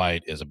Ted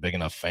White is a big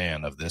enough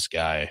fan of this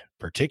guy,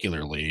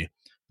 particularly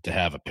to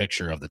have a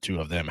picture of the two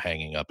of them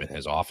hanging up in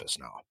his office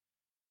now.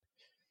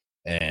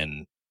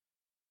 And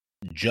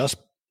just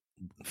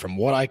from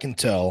what I can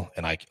tell,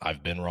 and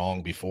I've been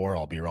wrong before,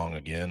 I'll be wrong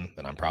again,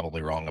 and I'm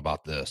probably wrong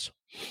about this.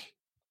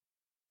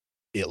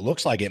 It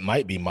looks like it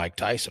might be Mike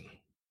Tyson.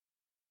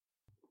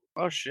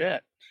 Oh,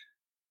 shit.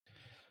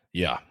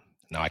 Yeah.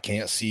 Now, I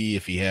can't see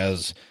if he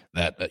has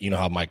that, you know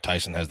how Mike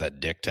Tyson has that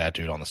dick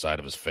tattooed on the side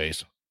of his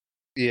face?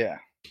 Yeah.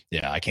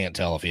 Yeah, I can't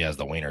tell if he has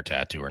the wiener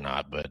tattoo or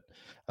not, but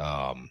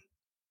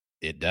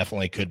it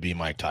definitely could be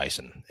Mike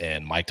Tyson.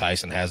 And Mike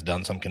Tyson has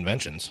done some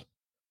conventions,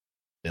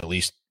 at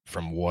least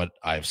from what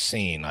I've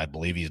seen. I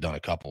believe he's done a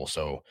couple,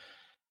 so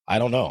I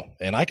don't know.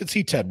 And I could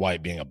see Ted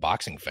White being a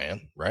boxing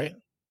fan, right?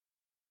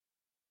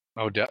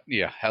 Oh,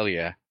 yeah, hell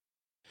yeah.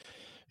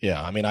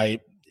 Yeah, I mean,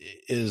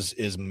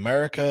 is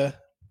America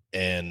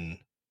and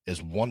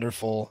as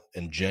wonderful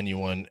and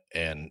genuine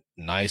and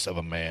nice of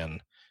a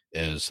man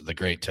as the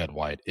great Ted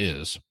White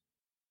is,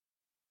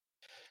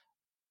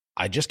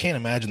 I just can't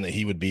imagine that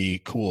he would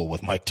be cool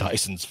with Mike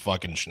Tyson's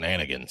fucking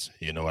shenanigans.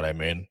 You know what I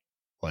mean?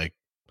 Like,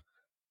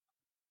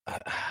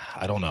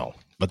 I don't know,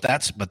 but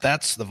that's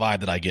the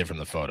vibe that I get from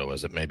the photo,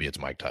 is that maybe it's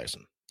Mike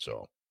Tyson.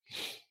 So,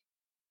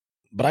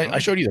 but I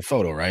showed you the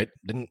photo, right?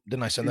 Didn't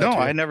I send that? No, to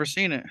you? I never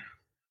seen it.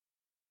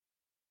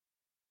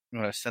 You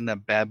want to send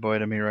that bad boy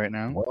to me right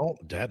now? Well,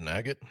 Dad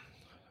Nugget.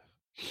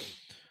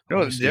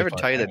 No, did I ever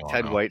tell you that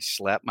Ted White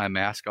slapped my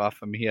mask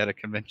off of me at a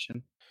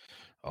convention?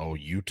 Oh,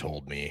 you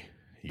told me.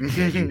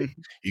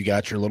 You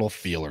got your little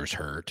feelers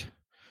hurt.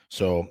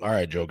 So, all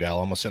right, Joe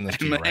Gallo, I'm gonna send this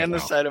to you right now. And the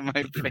side of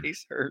my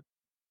face hurt.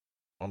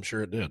 I'm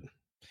sure it did.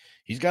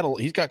 He's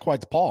got quite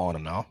the paw on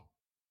him now.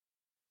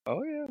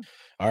 Oh yeah.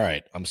 All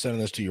right, I'm sending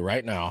this to you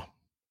right now.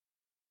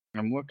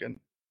 I'm looking.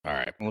 All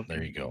right,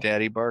 there you go.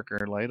 Daddy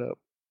Barker, light up.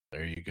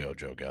 There you go,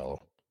 Joe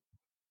Gallo.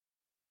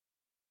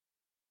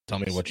 Tell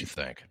me what you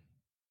think.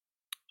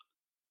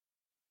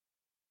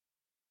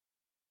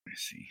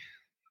 Let's see.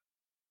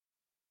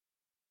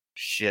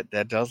 Shit,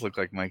 that does look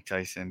like Mike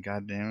Tyson.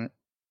 God damn it.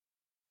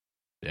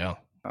 Yeah.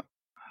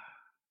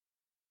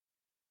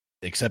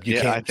 Except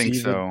you can't. I think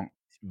so.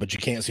 But you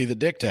can't see the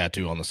dick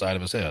tattoo on the side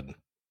of his head.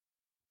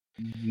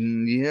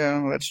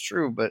 Yeah, that's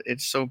true. But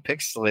it's so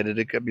pixelated,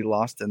 it could be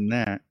lost in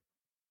that.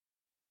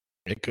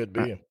 It could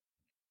be.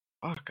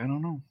 Fuck, I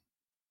don't know.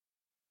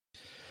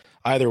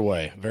 Either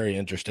way, very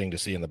interesting to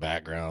see in the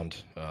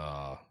background.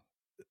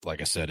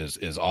 Like I said,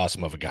 is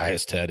awesome of a guy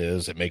as Ted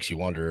is. It makes you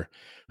wonder,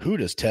 who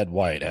does Ted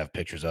White have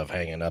pictures of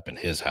hanging up in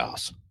his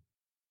house?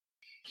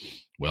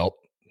 Well,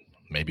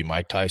 maybe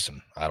Mike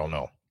Tyson. I don't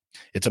know.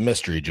 It's a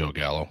mystery, Joe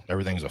Gallo.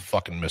 Everything's a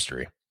fucking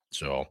mystery.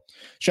 So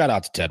shout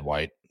out to Ted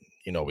White.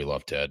 You know we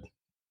love Ted.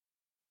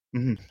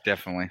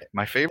 Definitely.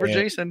 My favorite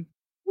Jason.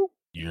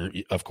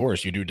 Of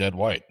course, you do Ted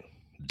White.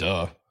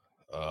 Duh.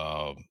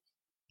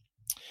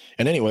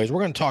 And anyways, we're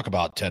going to talk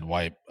about Ted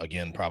White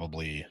again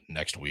probably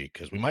next week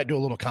because we might do a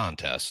little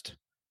contest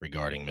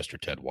regarding Mr.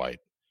 Ted White.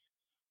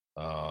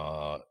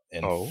 But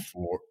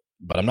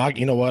I'm not,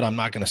 you know what? I'm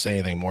not going to say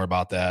anything more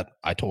about that.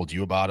 I told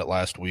you about it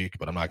last week,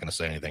 but I'm not going to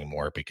say anything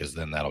more because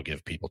then that'll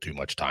give people too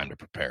much time to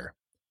prepare.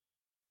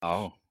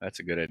 Oh, that's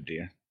a good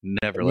idea.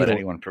 Never let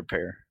anyone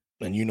prepare.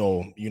 And you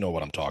know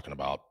what I'm talking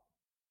about.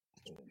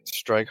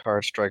 Strike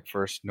hard, strike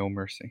first, no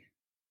mercy.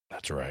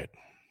 That's right.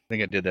 I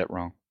think I did that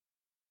wrong.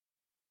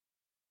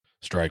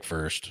 Strike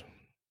first,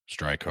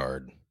 strike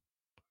hard.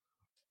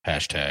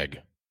 Hashtag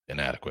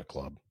inadequate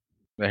club.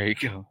 There you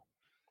go.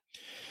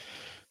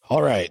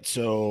 All right.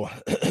 So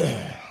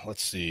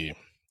let's see.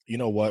 You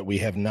know what? We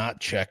have not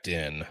checked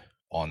in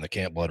on the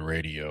Camp Blood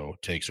Radio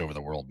Takes Over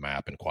the World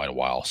map in quite a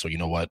while. So you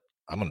know what?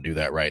 I'm going to do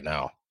that right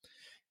now.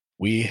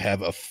 We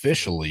have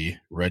officially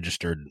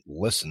registered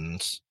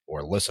listeners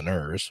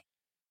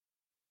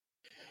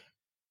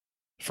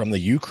from the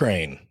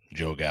Ukraine,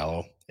 Joe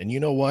Gallo. And you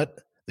know what?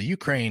 The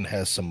Ukraine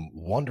has some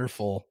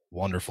wonderful,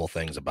 wonderful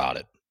things about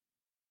it.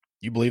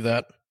 You believe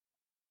that?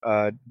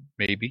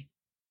 Maybe.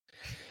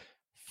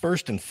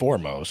 First and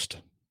foremost,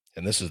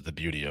 and this is the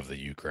beauty of the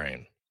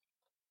Ukraine,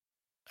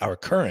 our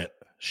current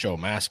show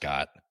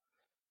mascot,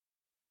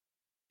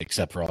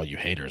 except for all you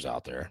haters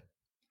out there,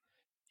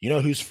 you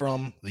know who's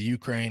from the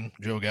Ukraine,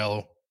 Joe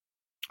Gallo?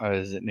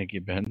 Is it Nikki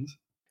Benz?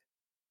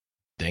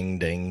 Ding,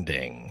 ding,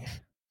 ding.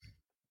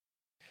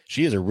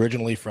 She is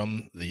originally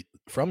from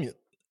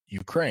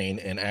Ukraine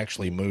and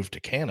actually moved to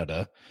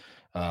Canada.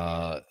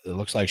 It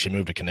looks like she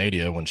moved to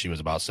Canada when she was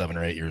about 7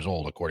 or 8 years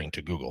old, according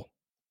to Google.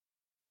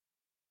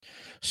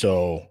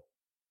 So,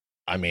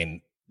 I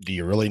mean, do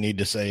you really need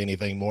to say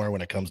anything more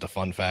when it comes to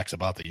fun facts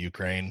about the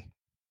Ukraine?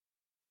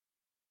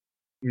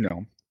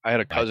 No. I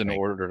had a cousin who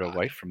ordered a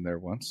wife from there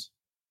once.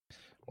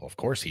 Well, of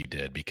course he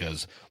did,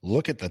 because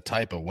look at the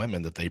type of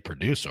women that they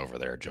produce over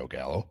there, Joe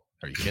Gallo.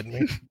 Are you kidding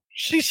me?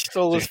 She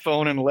stole his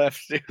phone and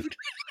left, dude.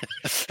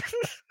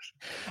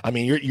 I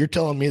mean, you're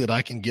telling me that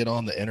I can get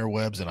on the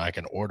interwebs and I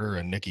can order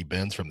a Nikki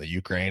Benz from the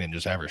Ukraine and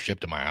just have her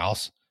shipped to my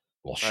house?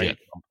 Well, shit.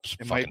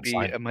 It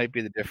might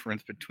be the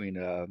difference between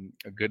a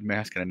good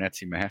mask and a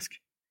Nazi mask.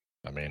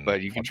 I mean,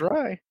 but you can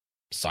try.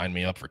 Sign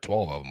me up for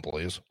 12 of them,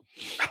 please.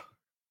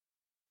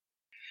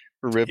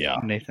 Rip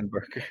Nathan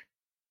Barker.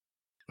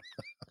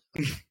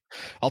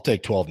 I'll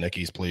take 12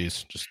 Nickies,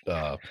 please. Just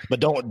but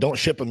don't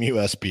ship them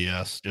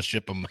USPS. Just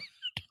ship them.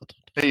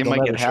 Hey, you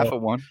might get half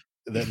of one.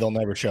 They'll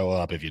never show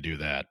up if you do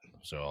that.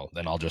 So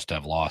then I'll just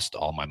have lost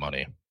all my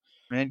money.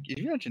 Man, if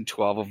you mentioned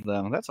 12 of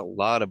them, that's a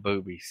lot of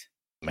boobies.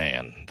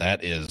 Man,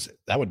 that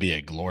would be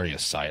a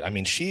glorious sight. I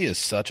mean, she is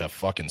such a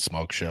fucking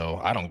smoke show.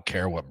 I don't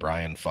care what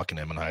Brian fucking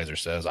Immenheiser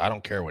says. I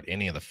don't care what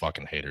any of the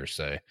fucking haters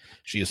say.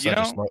 She is such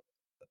a smoke.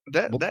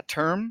 That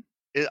term,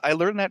 I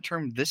learned that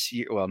term this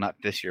year. Well, not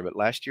this year, but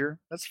last year.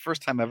 That's the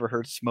first time I ever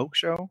heard smoke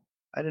show.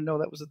 I didn't know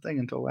that was a thing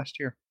until last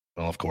year.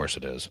 Well, of course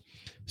it is.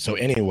 So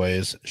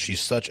anyways, she's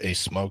such a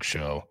smoke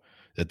show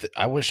that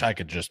I wish I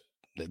could just,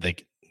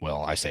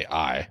 I say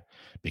I,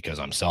 because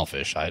I'm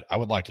selfish. I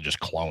would like to just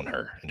clone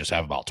her and just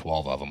have about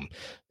 12 of them.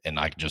 And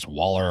I could just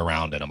waller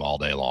around in them all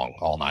day long,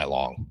 all night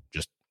long.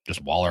 Just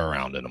waller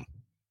around in them.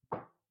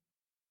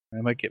 I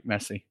might get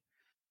messy.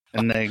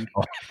 And then,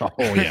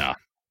 oh yeah.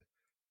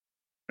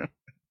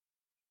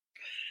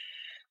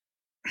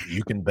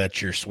 You can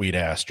bet your sweet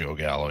ass, Joe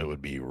Gallo, it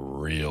would be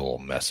real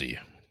messy.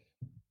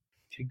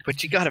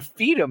 But you got to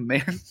feed them,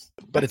 man.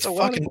 But it's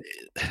fucking,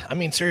 I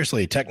mean,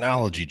 seriously,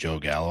 technology, Joe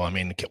Gallo. I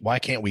mean, why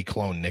can't we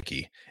clone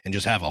Nikki and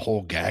just have a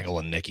whole gaggle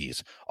of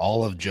Nickies?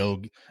 All of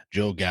Joe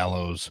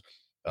Gallo's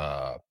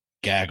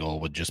gaggle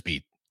would just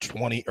be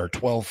 20 or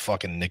 12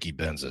 fucking Nikki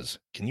Benzes.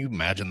 Can you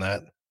imagine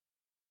that?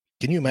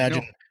 Can you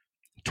imagine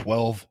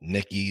 12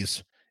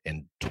 Nickies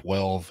and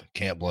 12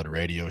 Camp Blood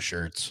Radio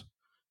shirts?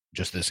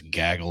 Just this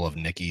gaggle of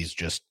Nickies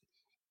just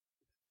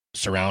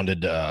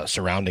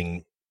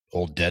surrounding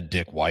old dead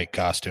Dick White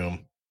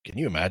costume. Can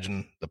you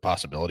imagine the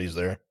possibilities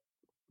there?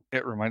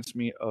 It reminds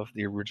me of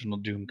the original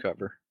Doom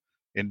cover.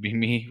 It'd be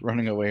me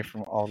running away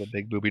from all the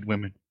big boobied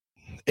women.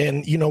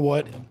 And you know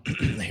what?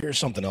 Here's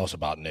something else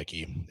about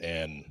Nikki.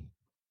 And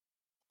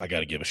I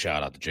got to give a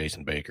shout out to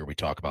Jason Baker. We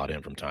talk about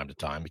him from time to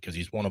time because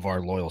he's one of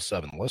our loyal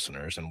 7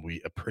 listeners and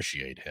we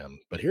appreciate him.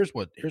 But here's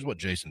what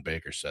Jason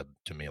Baker said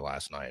to me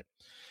last night.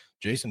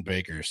 Jason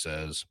Baker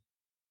says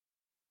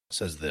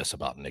this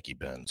about Nikki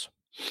Benz.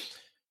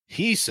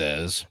 He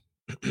says,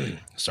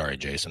 sorry,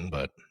 Jason,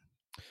 but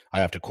I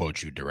have to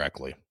quote you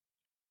directly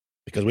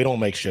because we don't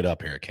make shit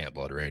up here at Camp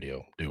Blood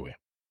Radio, do we?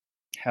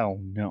 Hell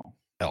no.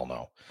 Hell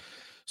no.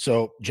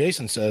 So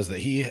Jason says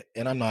that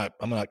I'm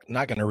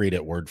not going to read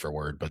it word for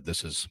word, but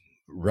this is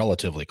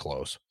relatively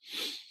close.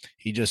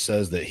 He just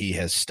says that he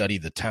has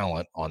studied the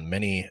talent on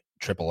many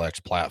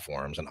XXX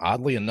platforms, and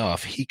oddly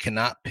enough, he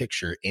cannot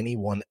picture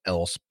anyone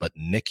else but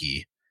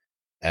Nikki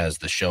as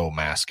the show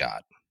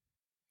mascot.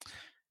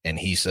 and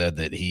he said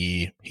that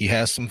he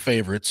has some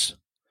favorites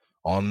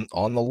on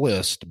the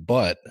list,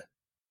 but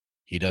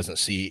he doesn't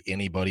see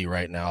anybody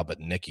right now but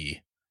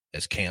Nikki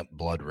as Camp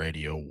Blood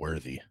Radio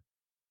worthy.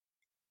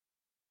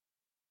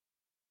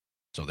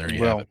 So there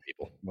you have it,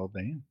 people. Well,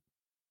 damn.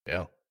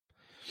 Yeah.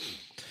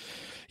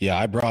 Yeah,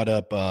 I brought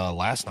up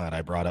last night,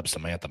 I brought up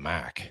Samantha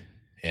Mack,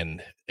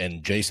 and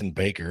Jason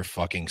Baker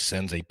fucking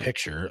sends a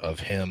picture of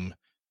him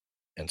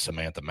and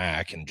Samantha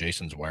Mack, and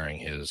Jason's wearing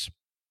his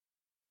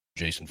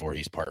Jason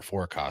Voorhees Part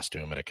 4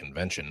 costume at a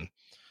convention.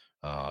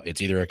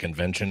 It's either a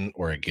convention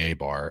or a gay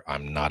bar.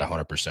 I'm not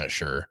 100%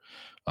 sure.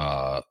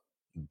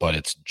 But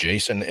it's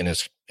Jason in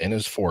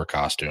his 4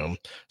 costume,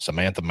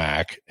 Samantha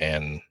Mack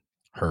and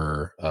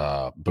her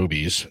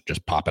boobies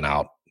just popping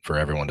out for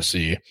everyone to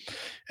see.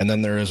 And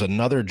then there is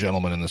another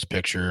gentleman in this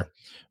picture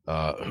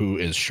who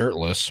is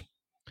shirtless,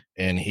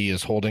 and he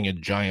is holding a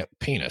giant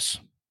penis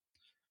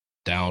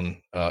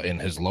down in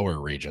his lower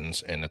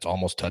regions, and it's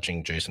almost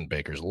touching Jason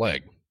Baker's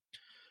leg.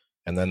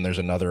 And then there's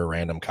another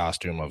random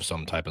costume of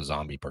some type of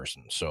zombie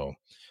person. So,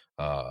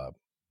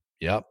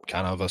 yep,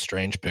 kind of a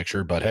strange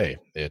picture, but hey,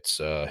 it's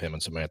him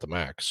and Samantha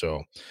Mack.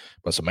 So,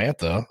 but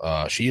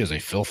Samantha, she is a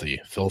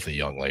filthy, filthy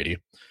young lady,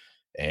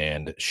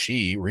 and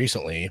she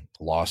recently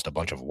lost a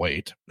bunch of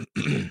weight.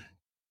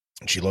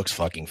 She looks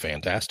fucking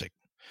fantastic.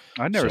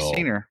 I've never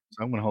seen her,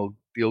 so I'm gonna hold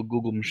the old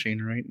Google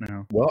machine right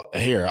now. Well,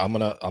 here I'm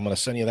gonna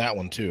send you that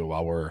one too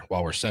while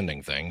we're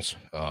sending things.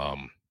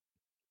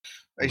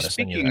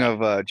 Speaking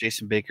of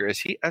Jason Baker, is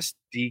he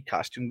SD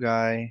costume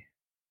guy?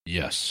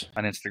 Yes.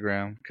 On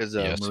Instagram, because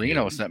Yes,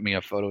 Marino sent me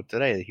a photo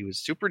today that he was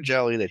super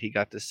jelly that he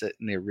got to sit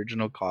in the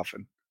original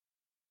coffin.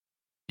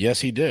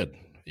 Yes, he did.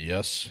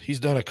 Yes, he's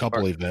done a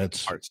couple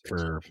events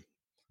for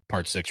Part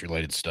Part 6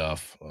 related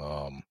stuff.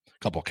 A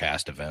couple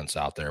cast events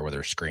out there where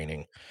they're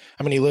screening.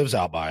 I mean, he lives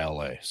out by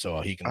LA, so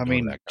he can. I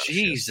mean,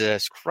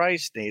 Jesus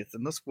Christ,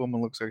 Nathan, this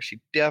woman looks like she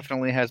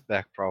definitely has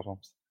back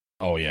problems.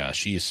 Oh yeah,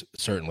 she's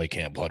certainly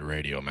Camp Blood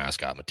Radio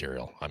mascot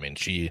material. I mean,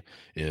 she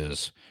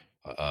is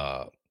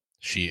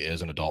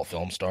an adult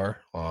film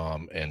star,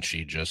 and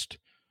she just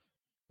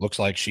looks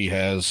like she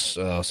has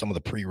some of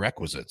the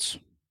prerequisites.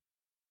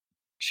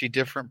 She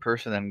different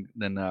person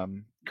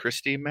than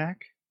Christy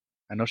Mack?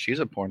 I know she's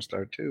a porn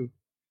star too.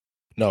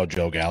 No,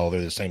 Joe Gallo, they're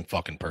the same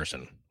fucking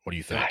person. What do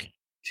you think? God damn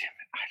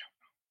it, I don't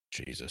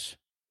know. Jesus.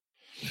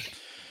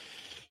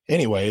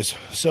 Anyways,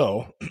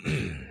 so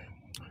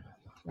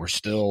we're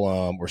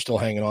still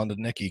hanging on to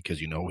Nikki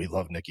because we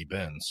love Nikki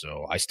Benz.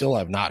 So I still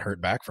have not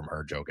heard back from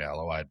her, Joe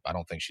Gallo. I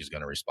don't think she's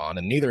going to respond,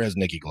 and neither has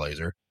Nikki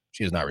Glazer.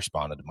 She has not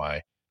responded to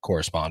my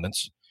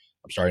correspondence.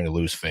 I'm starting to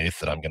lose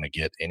faith that I'm going to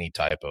get any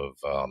type of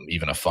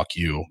even a fuck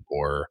you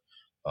or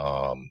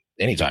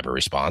any type of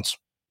response.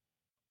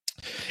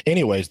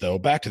 Anyways, though,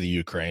 back to the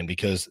Ukraine,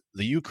 because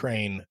the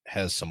Ukraine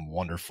has some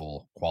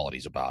wonderful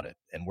qualities about it,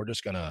 and we're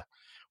just gonna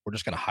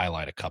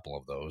highlight a couple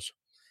of those.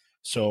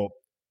 So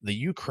the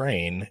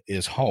Ukraine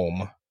is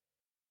home.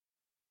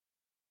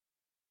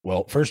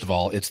 Well, first of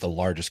all, it's the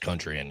largest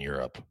country in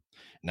Europe.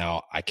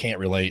 Now, I can't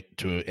relate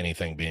to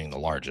anything being the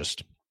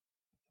largest,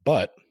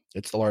 but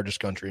it's the largest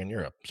country in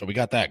Europe. So we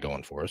got that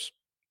going for us.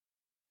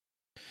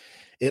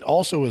 It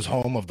also is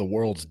home of the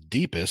world's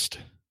deepest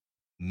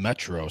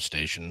metro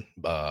station,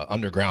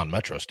 underground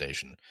metro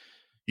station.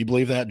 You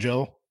believe that,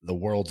 Joe? The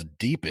world's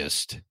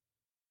deepest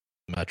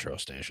metro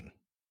station.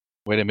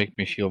 Way to make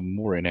me feel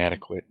more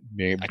inadequate,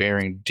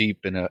 bearing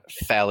deep in a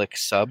phallic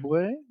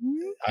subway.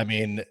 I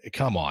mean,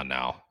 come on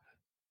now.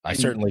 I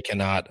certainly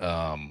cannot.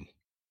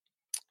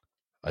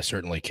 I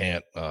certainly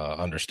can't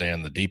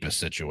understand the deepest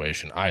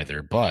situation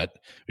either. But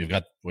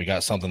we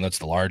got something that's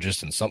the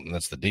largest and something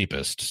that's the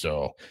deepest.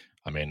 So,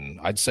 I mean,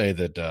 I'd say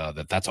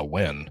that that's a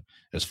win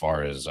as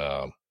far as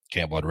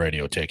Camp Blood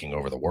Radio taking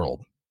over the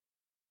world.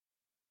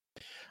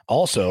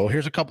 Also,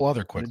 here's a couple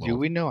other quick. Do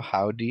we know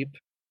how deep?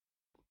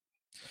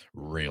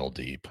 Real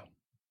deep.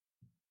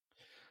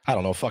 I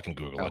don't know. Fucking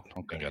Google it.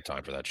 Okay. I ain't got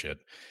time for that shit.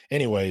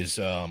 Anyways,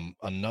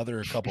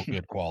 another couple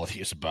good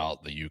qualities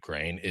about the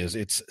Ukraine is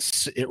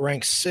it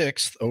ranks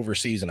 6th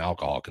overseas in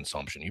alcohol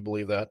consumption. You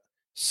believe that?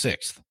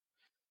 6th.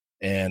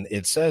 And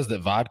it says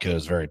that vodka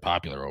is very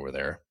popular over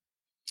there,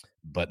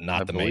 but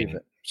not the main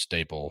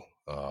staple,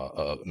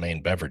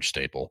 main beverage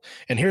staple.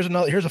 And here's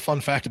a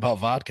fun fact about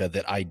vodka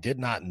that I did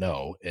not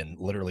know, and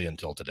literally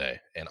until today.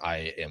 And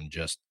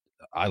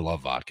I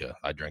love vodka.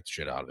 I drink the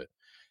shit out of it.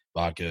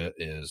 Vodka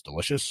is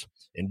delicious.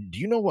 And do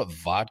you know what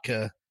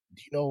vodka?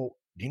 Do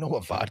you know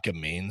what vodka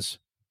means?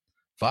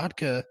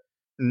 Vodka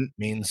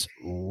means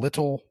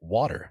little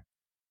water.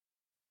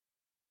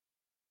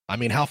 I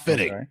mean, how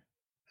fitting. Okay.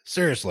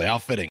 Seriously, how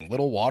fitting.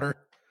 Little water,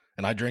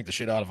 and I drink the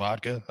shit out of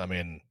vodka. I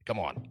mean, come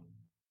on.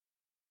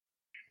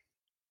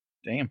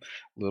 Damn,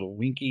 little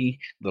winky,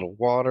 little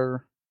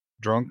water,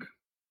 drunk.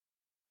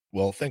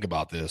 Well, think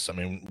about this. I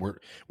mean,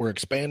 we're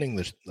expanding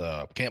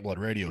the Camp Blood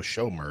Radio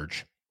show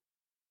merch,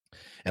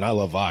 and I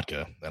love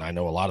vodka, and I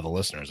know a lot of the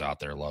listeners out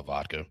there love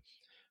vodka.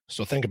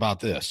 So think about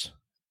this,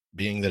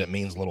 being that it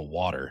means little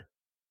water,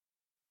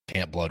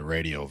 Camp Blood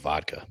Radio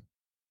vodka.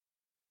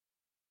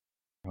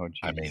 Oh,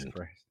 Jesus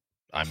Christ.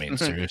 I mean,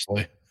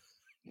 seriously.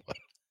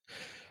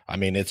 I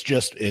mean, it's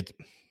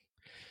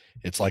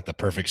like the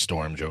perfect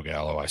storm, Joe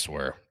Gallo, I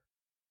swear.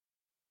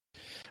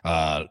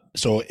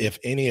 So if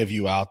any of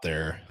you out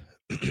there,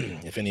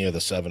 if any of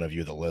the 7 of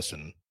you that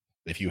listen,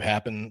 if you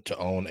happen to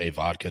own a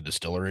vodka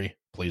distillery,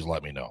 please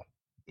let me know.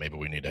 Maybe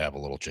we need to have a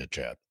little chit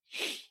chat.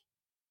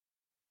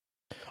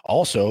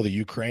 Also, the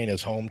Ukraine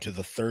is home to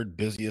the 3rd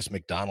busiest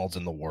McDonald's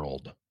in the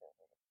world.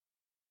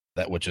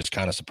 Which is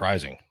kind of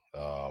surprising.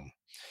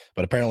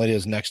 But apparently it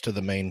is next to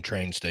the main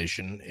train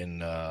station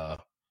in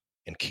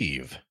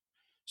Kyiv.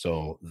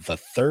 So the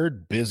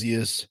 3rd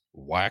busiest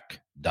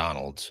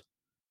McDonald's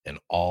in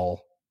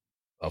all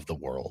of the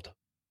world.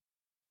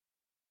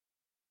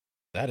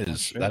 That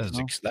is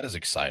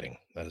exciting.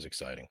 That is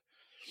exciting.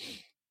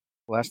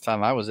 Last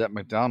time I was at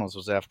McDonald's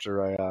was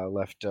after I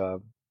left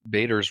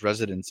Bader's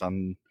residence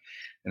and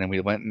then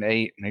we went and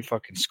ate, and they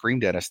fucking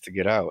screamed at us to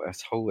get out.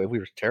 We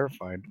were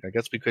terrified. I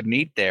guess we couldn't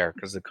eat there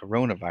because of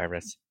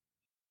coronavirus.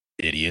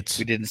 Idiots.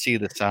 We didn't see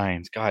the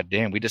signs. God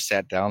damn, we just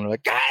sat down and they're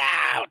like, get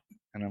out!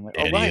 And I'm like,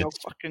 all right,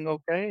 fucking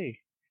okay.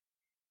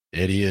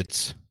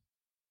 Idiots.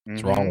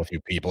 What's wrong with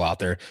you people out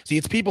there? See,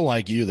 it's people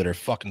like you that are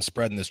fucking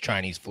spreading this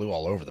Chinese flu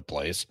all over the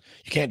place.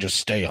 You can't just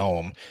stay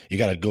home. You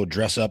got to go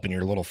dress up in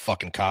your little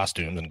fucking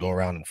costumes and go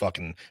around and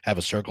fucking have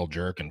a circle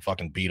jerk and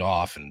fucking beat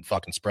off and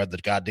fucking spread the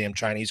goddamn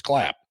Chinese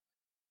clap.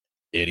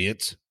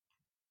 Idiots.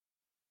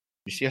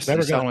 You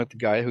sound like the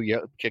guy who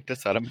kicked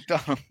us out of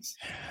McDonald's.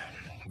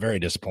 Very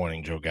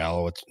disappointing, Joe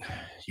Gallo.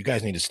 You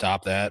guys need to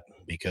stop that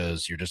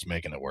because you're just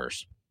making it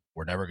worse.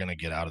 We're never going to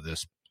get out of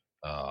this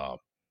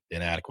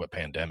inadequate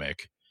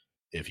pandemic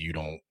if you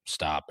don't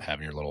stop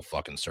having your little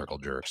fucking circle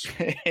jerks.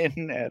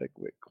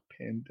 Inadequate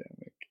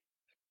pandemic.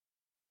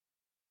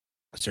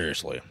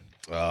 Seriously.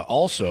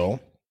 Also,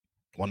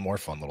 one more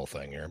fun little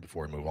thing here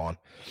before we move on.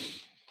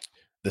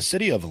 The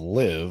city of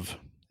Lviv,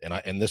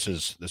 and this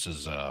is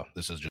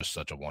just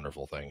such a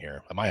wonderful thing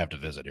here. I might have to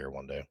visit here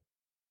one day.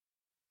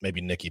 Maybe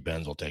Nikki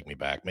Benz will take me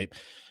back.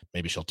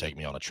 Maybe she'll take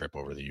me on a trip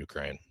over the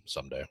Ukraine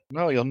someday.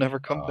 No, you'll never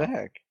come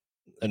back.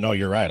 No,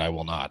 you're right. I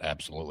will not.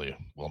 Absolutely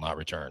will not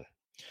return.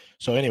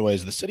 So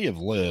anyways, the city of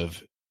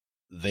Lviv,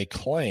 they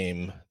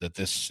claim that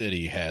this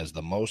city has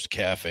the most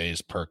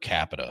cafes per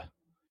capita.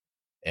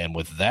 And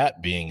with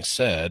that being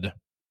said,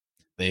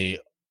 they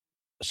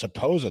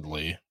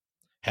supposedly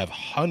have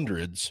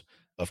hundreds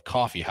of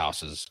coffee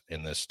houses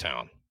in this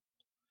town.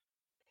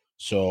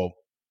 So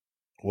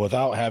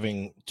without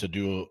having to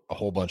do a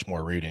whole bunch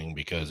more reading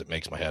because it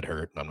makes my head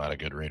hurt and I'm not a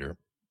good reader,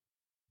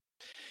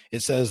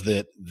 it says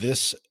that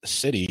this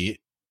city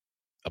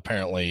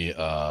apparently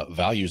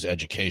values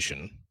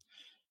education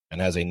and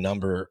has a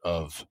number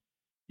of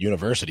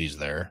universities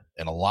there.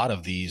 And a lot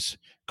of these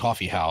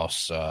coffee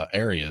house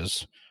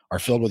areas are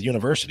filled with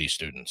university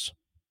students,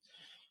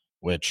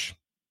 which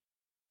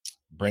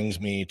brings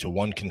me to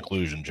one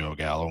conclusion, Joe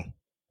Gallo,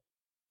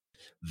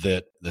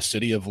 that the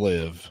city of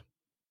Lviv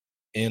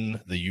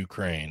in the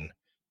Ukraine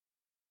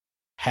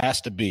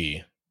has to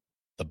be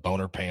the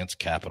boner pants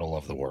capital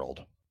of the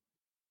world.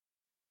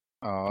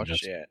 Oh,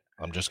 shit.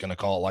 I'm just going to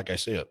call it like I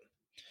see it.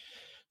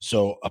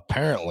 So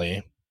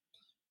apparently,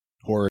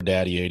 Horror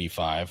Daddy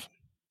 85.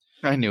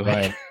 I knew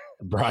it.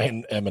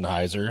 Brian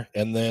Emenheiser,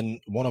 and then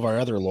one of our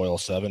other loyal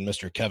 7,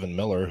 Mr. Kevin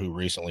Miller, who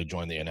recently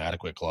joined the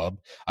Inadequate Club.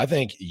 I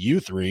think you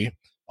 3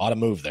 ought to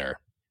move there,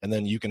 and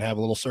then you can have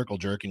a little circle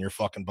jerk in your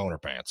fucking boner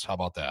pants. How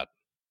about that?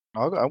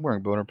 I'm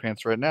wearing boner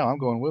pants right now. I'm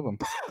going with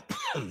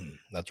them.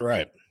 That's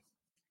right.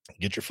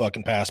 Get your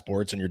fucking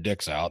passports and your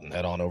dicks out and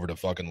head on over to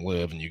fucking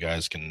Lviv, and you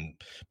guys can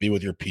be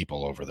with your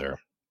people over there.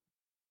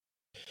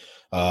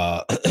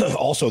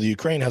 Also, the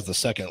Ukraine has the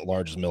 2nd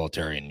largest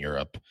military in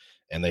Europe,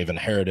 and they've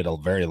inherited a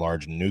very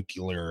large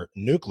nuclear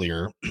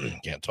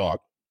can't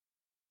talk,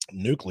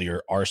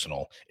 nuclear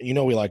arsenal. And you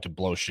know we like to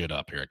blow shit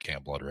up here at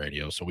Camp Blood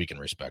Radio, so we can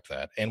respect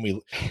that. And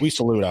we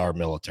salute our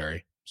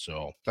military.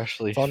 So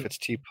especially if it's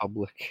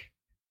TeePublic.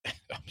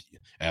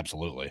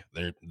 Absolutely.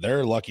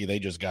 They're lucky they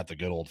just got the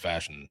good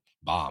old-fashioned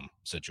bomb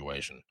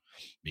situation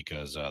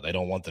because they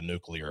don't want the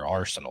nuclear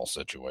arsenal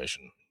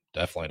situation.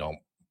 Definitely don't.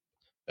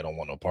 They don't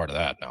want no part of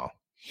that now.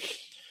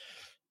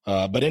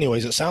 But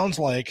anyways, it sounds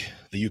like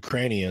the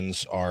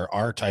Ukrainians are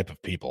our type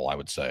of people, I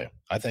would say.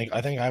 I think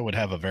I would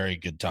have a very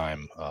good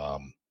time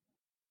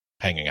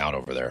hanging out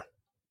over there.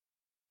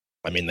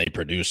 I mean, they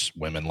produce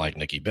women like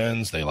Nikki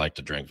Benz. They like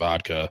to drink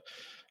vodka,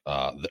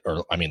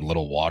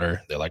 little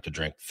water. They like to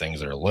drink things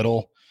that are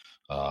little.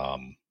 I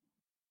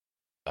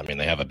mean,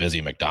 they have a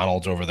busy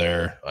McDonald's over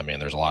there. I mean,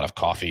 there's a lot of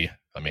coffee.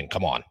 I mean,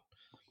 come on.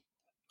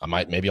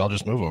 Maybe I'll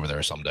just move over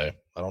there someday.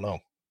 I don't know.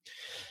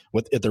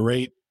 At the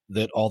rate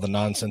that all the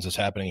nonsense is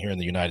happening here in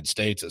the United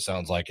States, it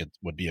sounds like it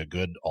would be a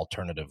good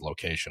alternative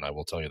location. I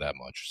will tell you that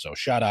much. So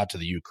shout out to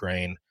the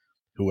Ukraine,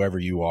 whoever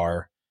you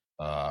are,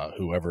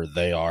 whoever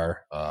they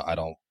are. I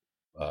don't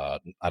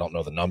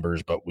know the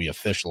numbers, but we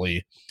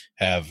officially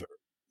have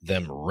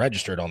them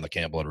registered on the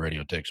Camp Blood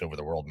Radio Takes Over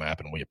the World map,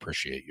 and we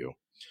appreciate you.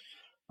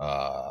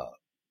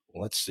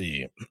 Let's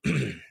see.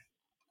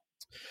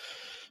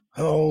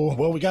 Oh,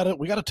 well, we got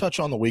to touch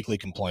on the weekly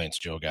complaints,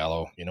 Joe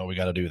Gallo. You know, we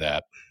got to do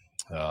that.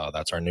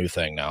 That's our new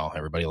thing now.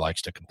 Everybody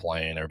likes to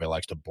complain. Everybody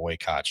likes to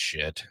boycott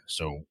shit.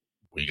 So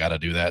we got to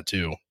do that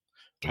too.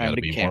 Time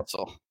to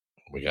cancel.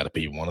 We got to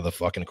be one of the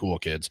fucking cool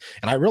kids.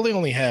 And I really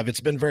only have, it's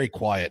been very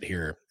quiet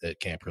here at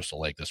Camp Crystal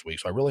Lake this week.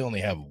 So I really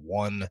only have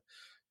one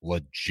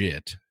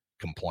legit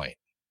complaint.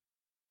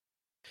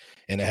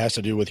 And it has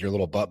to do with your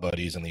little butt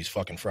buddies in these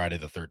fucking Friday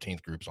the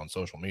 13th groups on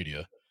social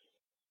media.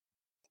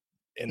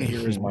 And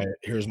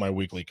here's my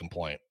weekly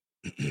complaint.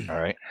 All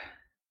right.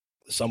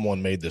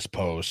 Someone made this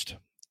post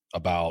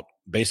about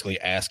basically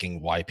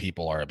asking why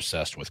people are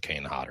obsessed with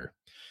Kane Hodder.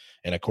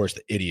 And of course,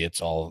 the idiots,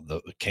 all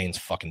the Kane's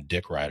fucking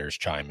dick riders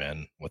chime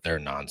in with their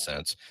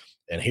nonsense.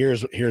 And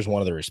here's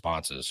one of the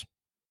responses.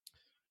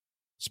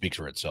 Speaks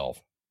for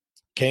itself.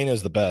 Kane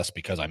is the best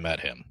because I met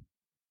him.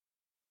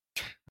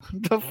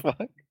 The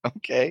fuck?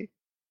 Okay.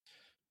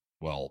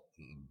 Well,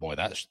 boy,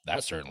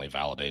 that certainly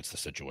validates the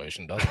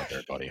situation, doesn't it,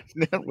 there, buddy?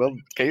 Well,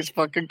 case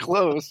fucking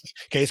closed.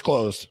 Case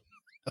closed.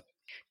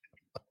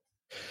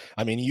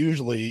 I mean,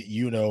 usually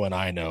and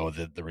I know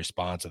that the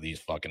response of these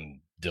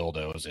fucking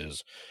dildos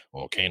is,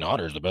 well, Kane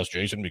Hodder is the best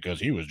Jason because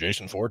he was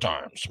Jason 4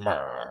 times.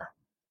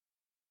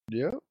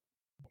 Yeah.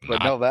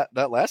 But no,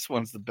 that last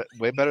one's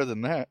way better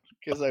than that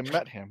because I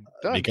met him.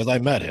 Done. Because I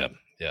met him,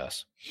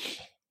 yes.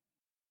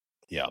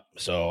 Yeah,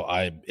 so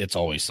it's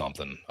always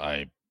something.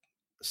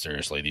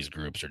 Seriously, these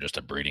groups are just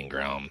a breeding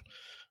ground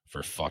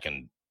for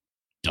fucking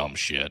dumb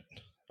shit.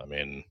 I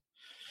mean,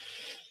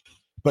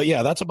 but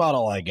yeah, that's about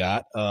all I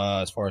got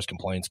as far as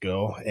complaints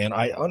go. And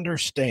I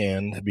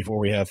understand, before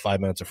we have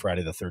 5 minutes of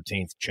Friday the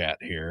 13th chat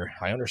here,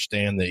 I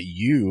understand that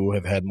you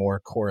have had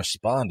more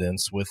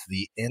correspondence with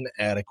the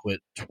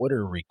inadequate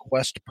Twitter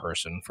request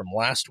person from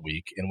last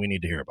week, and we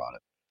need to hear about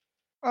it.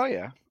 Oh,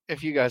 yeah.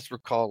 If you guys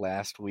recall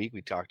last week,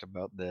 we talked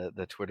about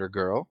the Twitter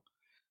girl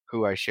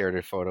who I shared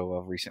a photo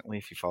of recently,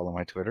 if you follow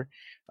my Twitter,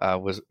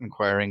 was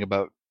inquiring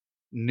about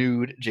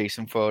nude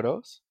Jason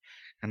photos.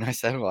 And I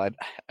said, well,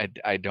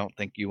 I don't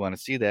think you want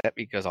to see that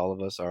because all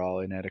of us are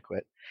all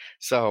inadequate.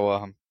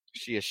 So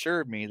she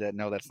assured me that,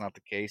 no, that's not the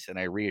case. And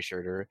I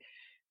reassured her,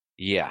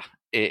 yeah,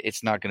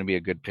 it's not going to be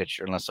a good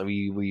picture unless we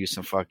use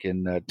some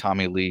fucking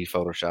Tommy Lee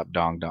Photoshop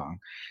dong dong.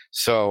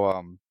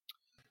 So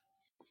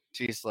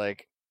she's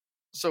like,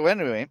 so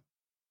anyway,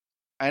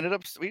 I ended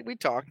up, we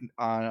talked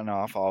on and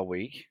off all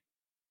week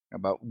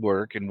about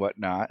work and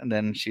whatnot. And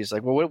then she's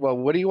like, well,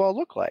 what do you all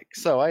look like?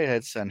 So I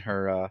had sent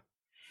her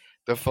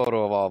the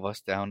photo of all of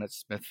us down at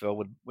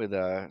Smithville with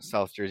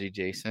South Jersey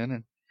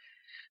Jason.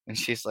 And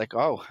she's like,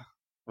 oh,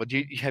 well,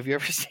 have you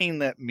ever seen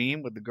that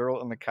meme with the girl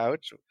on the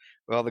couch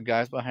with all the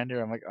guys behind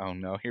her? I'm like, oh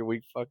no, here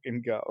we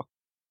fucking go.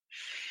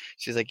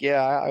 She's like,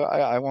 yeah,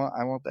 I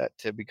want that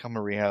to become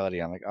a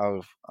reality. I'm like,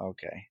 oh,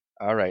 okay.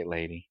 All right,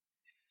 lady.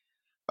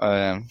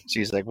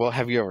 She's like, well,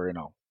 have you ever,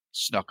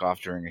 snuck off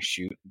during a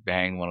shoot,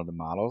 bang one of the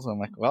models? I'm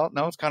like, well,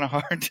 no, it's kind of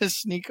hard to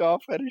sneak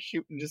off at a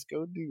shoot and just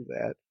go do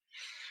that.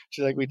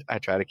 She's like, I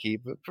try to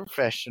keep it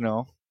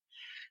professional.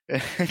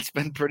 It's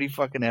been pretty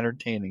fucking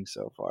entertaining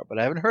so far, but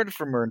I haven't heard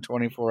from her in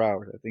 24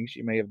 hours. I think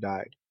she may have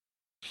died.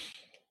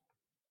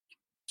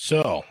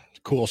 So,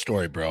 cool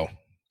story, bro.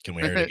 Can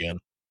we hear it again?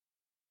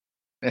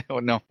 Oh,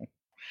 no.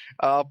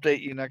 I'll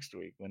update you next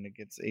week when it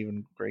gets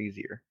even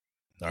crazier.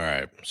 All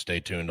right. Stay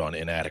tuned on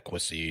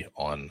inadequacy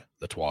on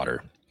the Twatter.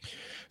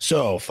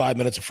 So, 5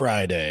 minutes of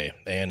Friday,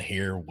 and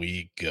here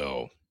we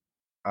go.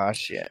 Ah,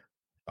 shit.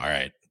 All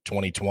right.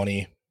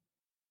 2020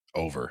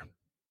 over.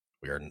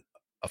 We are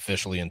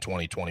officially in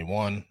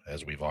 2021,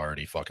 as we've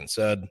already fucking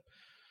said.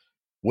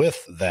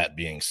 With that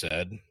being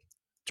said,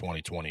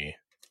 2020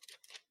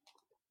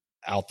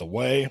 out the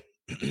way,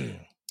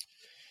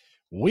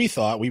 we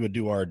thought we would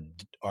do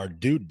our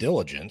due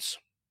diligence,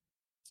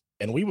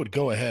 and we would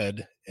go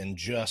ahead and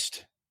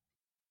just,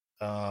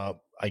 I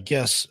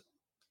guess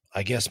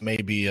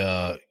maybe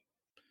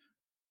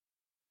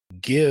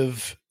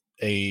give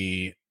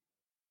a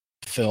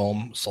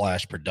film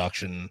 /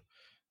 production,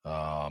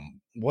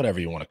 whatever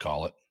you want to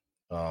call it.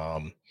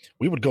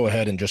 We would go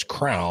ahead and just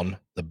crown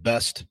the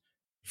best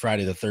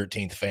Friday the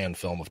 13th fan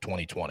film of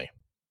 2020.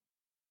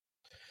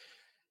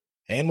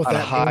 And with on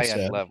that a high said,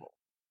 end level.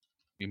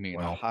 You mean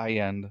a high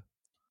end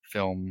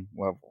film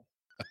level?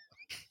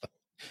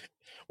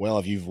 Well,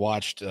 if you've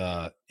watched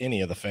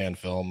any of the fan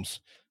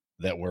films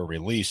that were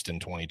released in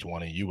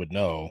 2020, you would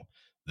know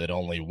that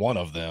only one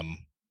of them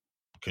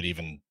could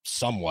even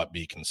somewhat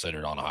be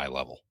considered on a high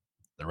level.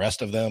 The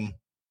rest of them,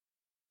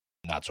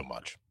 not so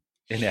much.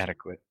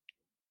 Inadequate.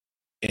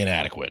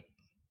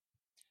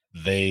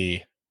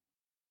 They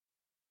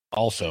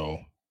also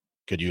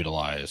could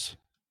utilize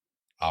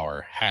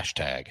our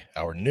hashtag,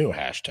 our new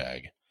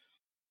hashtag,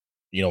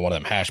 one of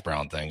them hash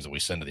brown things that we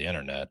send to the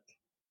internet,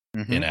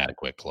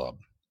 Inadequate Club.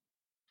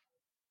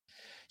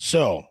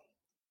 So,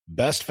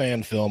 best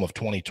fan film of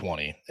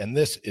 2020, and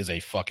this is a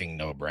fucking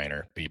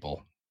no-brainer,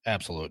 people.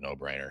 Absolute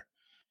no-brainer.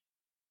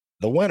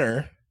 The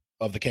winner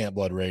of the Camp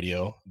Blood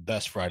Radio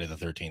Best Friday the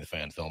 13th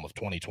Fan Film of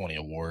 2020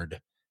 award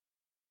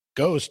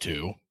goes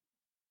to,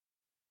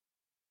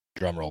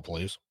 drum roll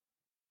please,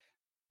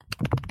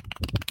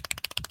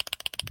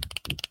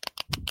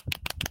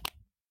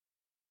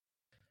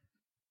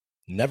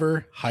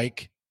 Never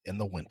hike in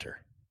the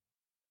winter.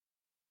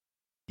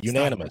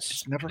 Unanimous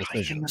Just never hike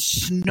decision. in the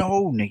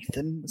snow,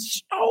 Nathan. The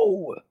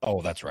snow.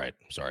 Oh, that's right.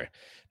 Sorry.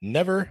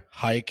 Never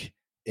hike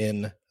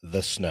in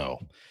the snow.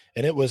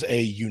 And it was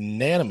a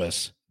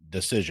unanimous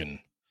decision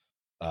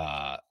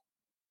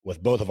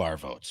with both of our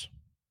votes.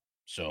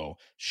 So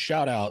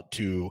shout out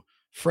to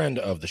friend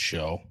of the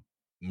show,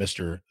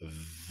 Mr.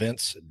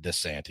 Vince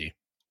DeSanti.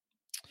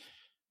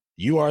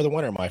 You are the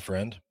winner, my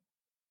friend.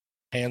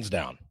 Hands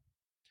down.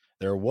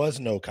 There was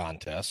no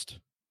contest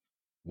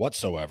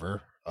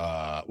whatsoever.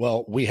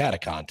 Well, we had a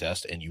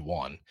contest and you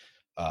won.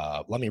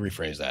 Let me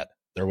rephrase that.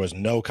 There was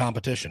no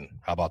competition.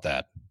 How about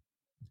that?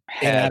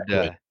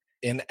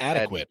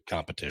 Inadequate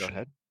competition. Go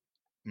ahead.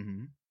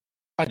 Mm-hmm.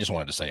 I just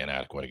wanted to say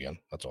inadequate again.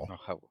 That's all.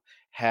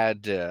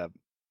 Had the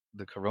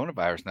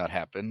coronavirus not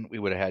happened, we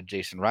would have had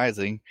Jason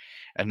Rising,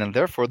 and then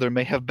therefore there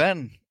may have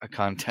been a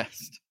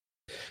contest.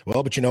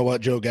 Well, but you know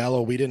what, Joe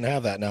Gallo? We didn't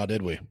have that now,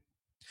 did we?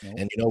 Nope.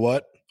 And you know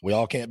what? We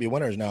all can't be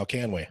winners now,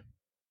 can we?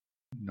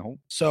 Nope.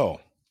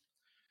 So,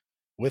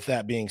 with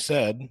that being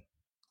said,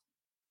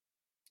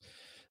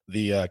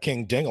 the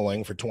King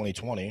Dingaling for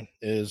 2020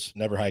 is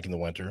Never Hike in the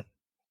Winter.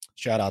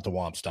 Shout out to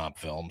Womp Stomp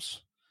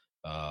Films.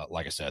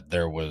 Like I said,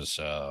 there was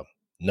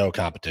no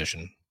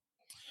competition.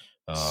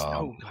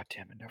 Snow,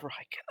 goddammit, never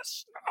hike in the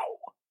snow.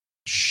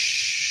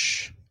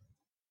 Shh.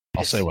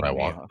 I'll say what I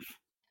want.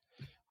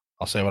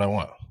 I'll say what I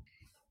want.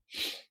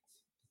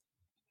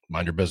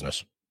 Mind your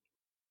business.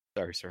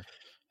 Sorry, sir.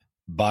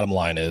 Bottom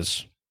line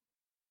is,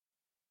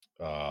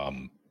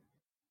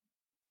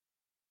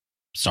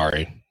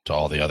 sorry to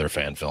all the other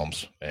fan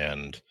films,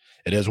 and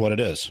it is what it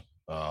is.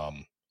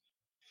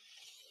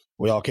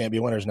 We all can't be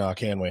winners now,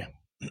 can we?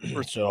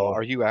 So,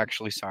 are you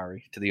actually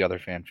sorry to the other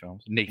fan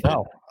films, Nathan?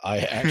 No,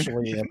 I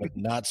actually am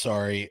not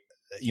sorry.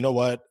 You know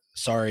what?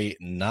 Sorry,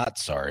 not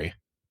sorry,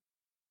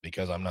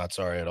 because I'm not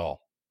sorry at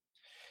all.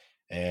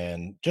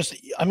 And just,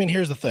 I mean,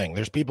 here's the thing.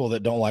 There's people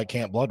that don't like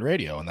Camp Blood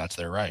Radio, and that's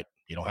their right.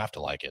 You don't have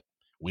to like it.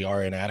 We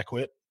are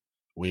inadequate.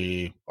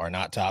 We are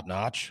not top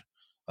notch.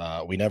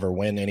 We never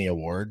win any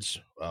awards.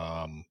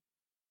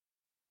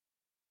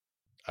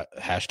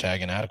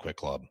 Hashtag inadequate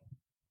club.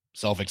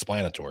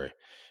 Self-explanatory.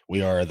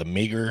 We are the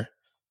meager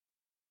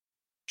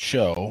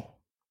show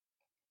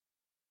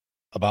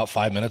about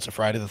 5 minutes of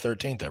Friday the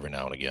 13th every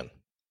now and again.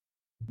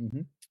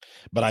 Mm-hmm.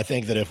 But I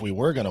think that if we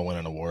were going to win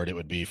an award, it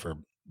would be for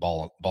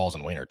balls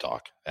and wiener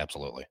talk.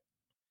 Absolutely.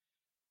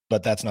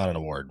 But that's not an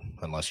award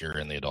unless you're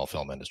in the adult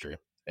film industry,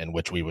 in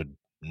which we would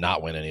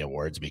not win any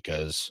awards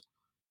because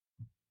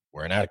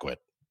we're inadequate.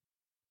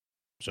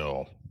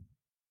 So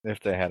if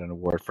they had an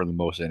award for the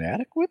most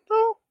inadequate,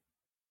 though?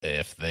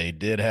 If they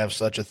did have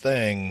such a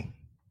thing,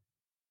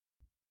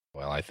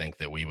 well, I think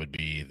that we would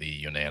be the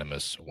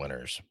unanimous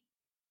winners.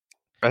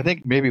 I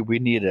think maybe we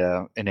need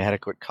an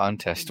inadequate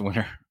contest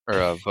winner or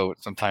a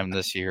vote sometime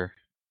this year.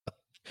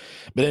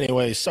 But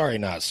anyway, sorry,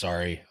 not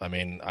sorry. I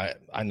mean,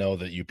 I know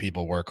that you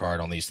people work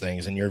hard on these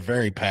things and you're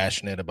very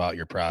passionate about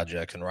your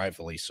projects, and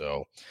rightfully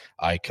so.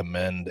 I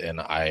commend and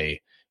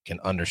I can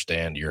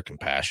understand your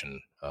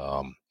compassion.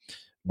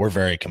 We're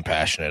very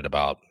compassionate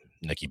about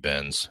Nikki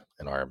Benz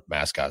and our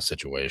mascot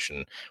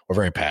situation. We're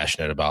very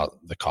passionate about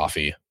the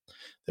coffee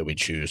that we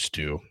choose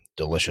to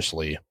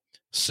deliciously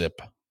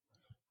sip.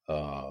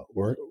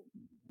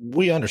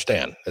 We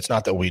understand. It's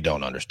not that we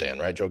don't understand,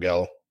 right, Joe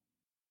Gallo?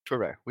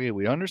 Correct.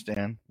 We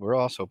understand. We're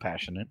also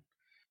passionate.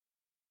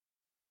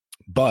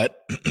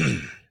 But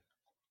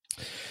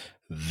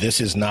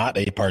this is not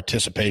a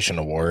participation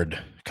award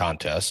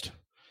contest.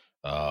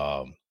 We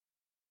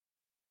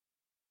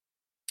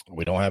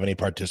don't have any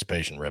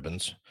participation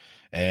ribbons.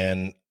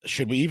 And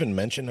should we even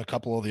mention a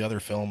couple of the other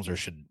films, or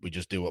should we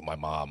just do what my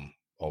mom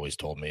always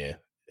told me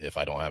if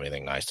I don't have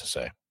anything nice to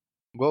say?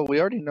 Well, we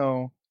already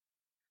know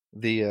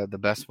the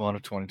best one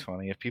of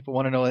 2020. If people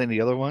want to know any of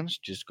the other ones,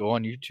 just go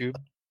on YouTube,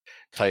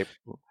 type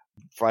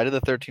Friday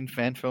the 13th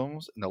fan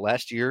films in the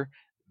last year.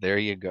 There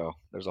you go.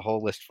 There's a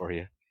whole list for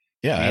you.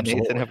 Yeah, me and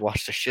absolutely. Nathan have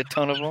watched a shit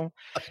ton of them.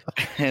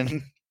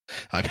 And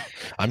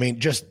I mean,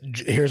 just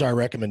here's our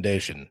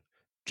recommendation.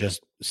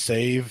 Just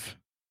save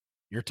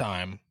your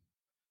time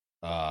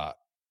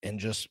and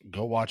just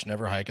go watch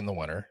Never Hike in the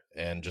Winter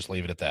and just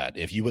leave it at that.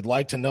 If you would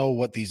like to know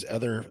what these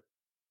other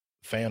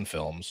fan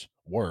films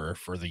were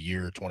for the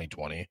year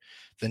 2020,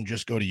 then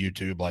just go to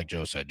YouTube, like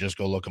Joe said. Just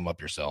go look them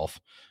up yourself,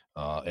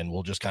 and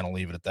we'll just kind of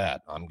leave it at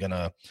that. I'm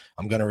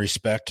gonna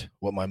respect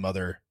what my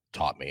mother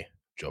taught me,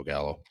 Joe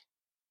Gallo.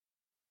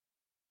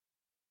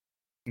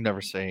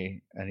 Never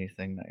say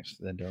anything nice,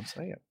 then don't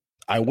say it.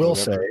 I will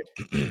say,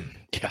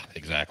 yeah,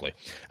 exactly.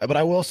 But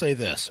I will say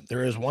this.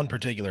 There is one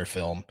particular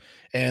film,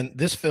 and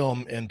this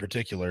film in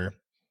particular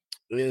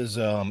is,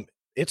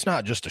 it's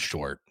not just a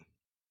short,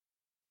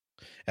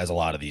 as a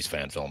lot of these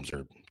fan films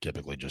are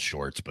typically just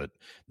shorts, but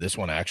this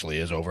one actually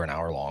is over an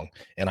hour long.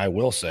 And I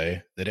will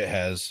say that it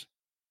has,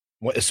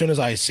 as soon as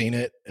I seen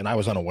it, and I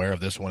was unaware of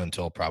this one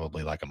until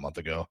probably like a month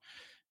ago.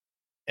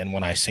 And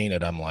when I seen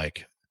it, I'm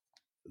like,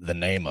 the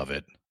name of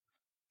it.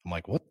 I'm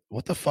like,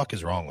 what the fuck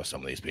is wrong with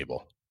some of these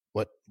people?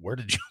 Where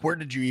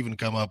did you even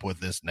come up with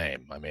this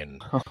name? I mean,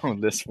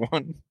 this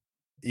one.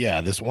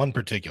 Yeah, this one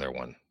particular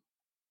one.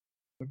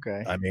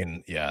 Okay. I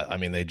mean, yeah, I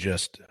mean,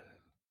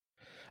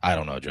 I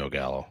don't know, Joe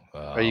Gallo.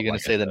 Are you going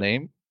to say the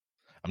name?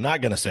 I'm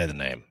not going to say the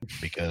name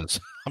because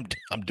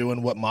I'm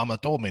doing what Mama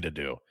told me to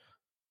do.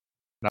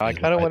 Now I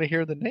kind of want to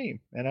hear the name,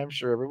 and I'm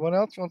sure everyone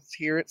else wants to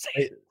hear it.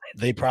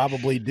 They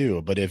probably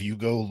do, but if you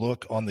go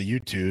look on the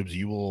YouTubes,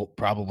 you will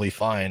probably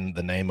find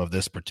the name of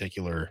this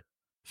particular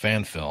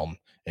fan film,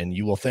 and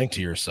you will think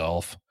to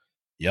yourself,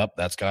 yep,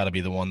 that's got to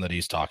be the one that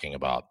he's talking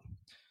about.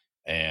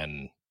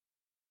 And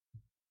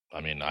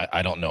I mean,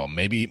 I don't know.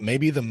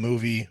 Maybe the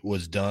movie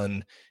was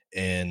done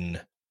in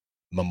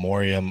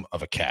memoriam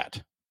of a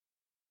cat.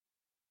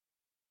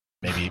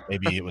 Maybe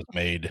it was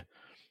made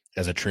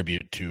as a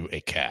tribute to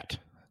a cat.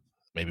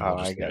 Maybe we'll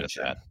just leave it at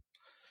that.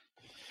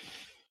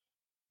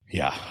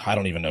 Yeah, I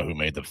don't even know who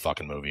made the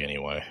fucking movie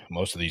anyway.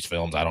 Most of these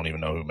films, I don't even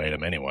know who made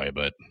them anyway.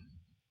 But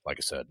like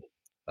I said,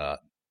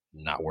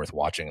 not worth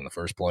watching in the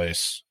first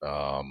place.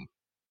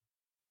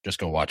 Just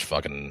go watch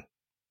Never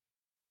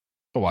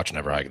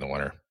Hike in the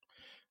Winter.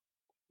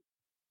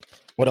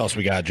 What else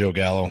we got, Joe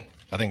Gallo?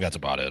 I think that's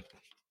about it.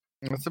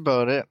 That's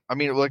about it. I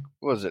mean, like,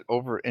 what was it?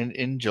 Over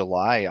in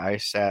July, I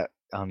sat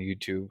on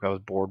YouTube. I was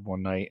bored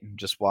one night and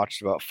just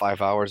watched about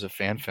 5 hours of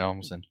fan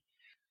films. And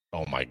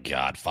oh my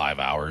God, 5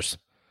 hours.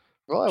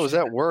 Well, I was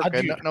at work. I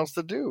had nothing else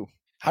to do.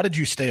 How did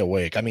you stay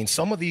awake? I mean,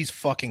 some of these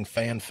fucking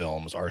fan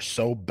films are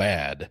so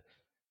bad.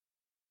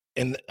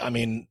 And I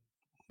mean,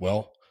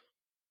 well,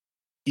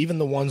 even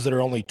the ones that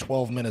are only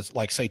 12 minutes,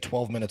 like say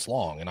 12 minutes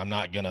long, and I'm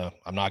not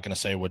gonna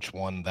say which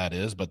one that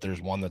is, but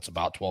there's one that's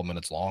about 12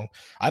 minutes long.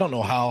 I don't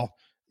know how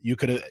you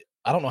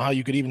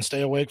could even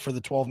stay awake for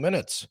the 12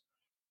 minutes.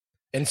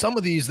 And some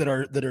of these that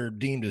are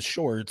deemed as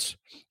shorts,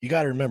 you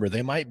got to remember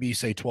they might be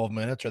say 12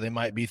 minutes or they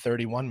might be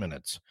 31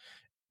 minutes.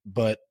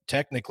 But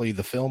technically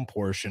the film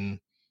portion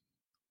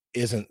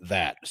isn't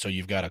that. So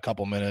you've got a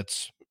couple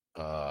minutes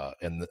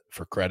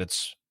for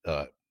credits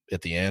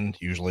at the end,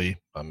 usually.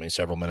 I mean,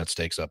 several minutes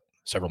takes up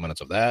several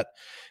minutes of that.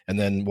 And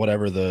then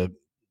whatever the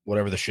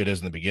shit is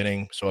in the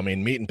beginning. So, I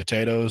mean, meat and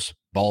potatoes,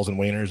 balls and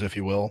wieners, if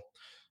you will.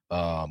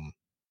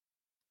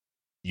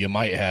 You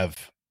might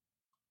have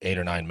 8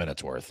 or 9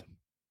 minutes worth.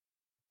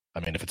 I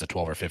mean, if it's a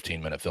 12 or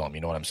 15 minute film,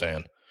 you know what I'm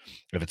saying?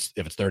 If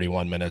it's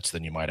 31 minutes,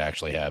 then you might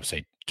actually have,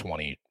 say,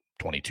 20,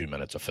 22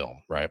 minutes of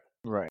film, right?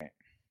 Right.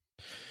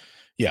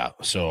 Yeah.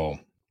 So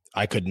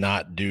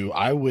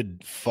I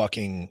would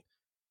fucking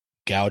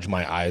gouge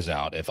my eyes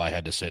out if I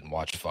had to sit and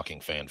watch fucking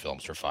fan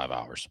films for 5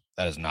 hours.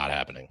 That is not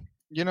happening.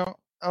 You know,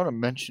 I want to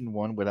mention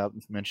one without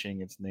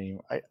mentioning its name.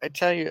 I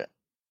tell you,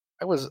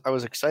 I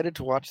was excited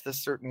to watch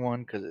this certain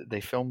one because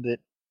they filmed it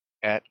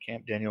at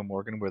Camp Daniel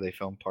Morgan, where they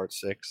filmed part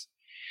 6,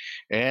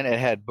 and it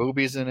had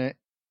boobies in it.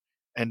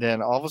 And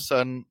then all of a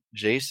sudden,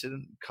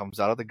 Jason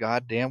comes out of the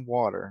goddamn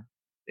water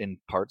in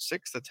part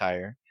 6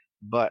 attire,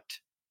 but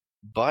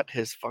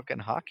his fucking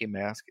hockey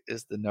mask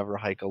is the Never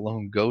Hike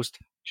Alone ghost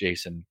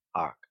Jason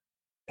Hawk.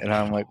 And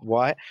I'm like,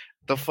 what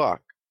the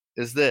fuck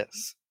is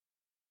this?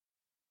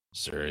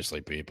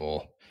 Seriously,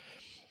 people.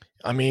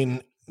 I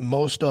mean,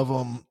 most of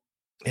them,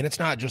 and it's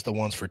not just the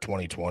ones for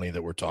 2020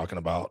 that we're talking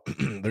about.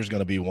 There's going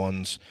to be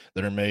ones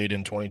that are made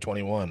in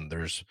 2021.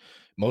 There's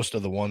most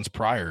of the ones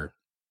prior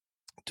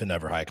to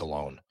Never Hike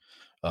Alone.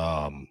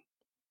 I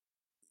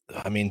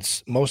mean,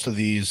 most of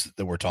these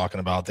that we're talking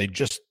about,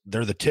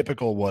 they're the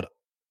typical what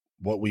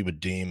we would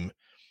deem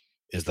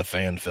is the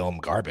fan film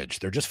garbage.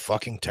 They're just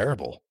fucking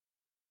terrible.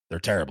 They're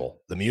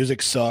terrible. The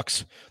music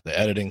sucks. The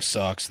editing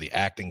sucks. The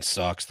acting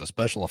sucks. The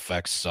special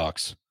effects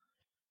sucks.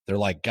 They're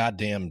like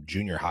goddamn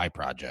junior high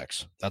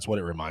projects. That's what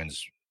it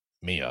reminds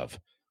me of.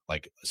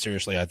 Like,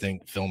 seriously, I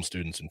think film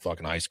students in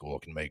fucking high school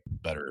can make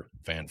better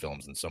fan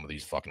films than some of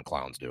these fucking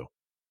clowns do.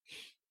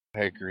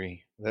 I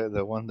agree.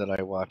 The one that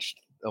I watched,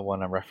 the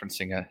one I'm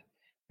referencing,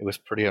 it was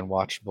pretty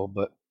unwatchable,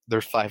 but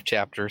there's 5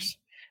 chapters.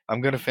 I'm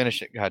going to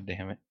finish it, God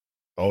damn it.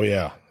 Oh,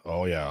 yeah.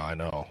 I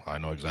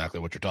know exactly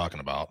what you're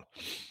talking about.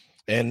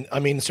 And I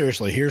mean,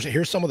 seriously,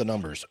 here's some of the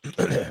numbers.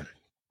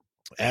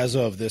 As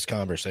of this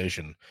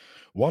conversation,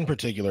 one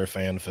particular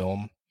fan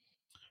film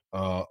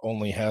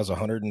only has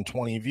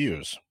 120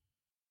 views.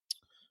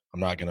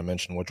 I'm not going to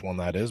mention which one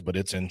that is, but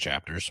it's in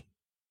chapters.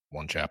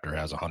 One chapter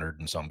has 100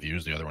 and some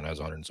views. The other one has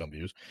 100 and some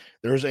views.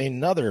 There's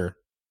another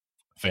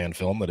fan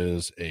film that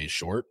is a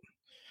short,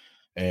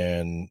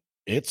 and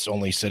it's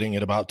only sitting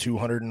at about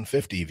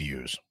 250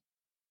 views.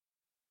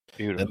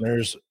 Beautiful. Then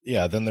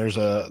there's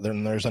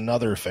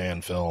another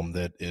fan film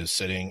that is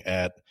sitting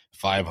at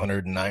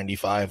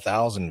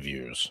 595,000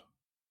 views,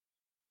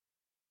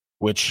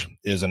 which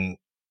is a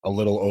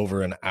little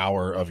over an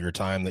hour of your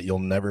time that you'll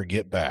never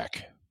get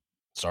back.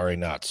 Sorry,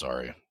 not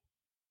sorry.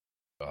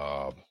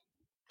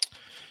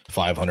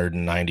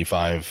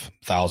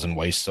 595,000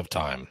 wastes of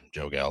time,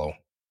 Joe Gallo.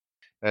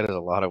 That is a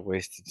lot of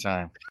wasted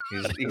time.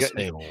 You got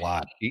a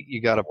lot.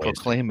 You got to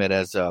proclaim it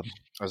as a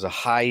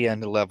high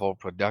end level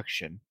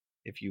production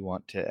if you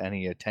want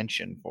any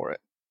attention for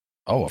it.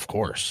 Oh, of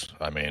course.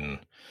 I mean,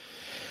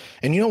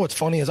 and you know what's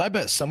funny is I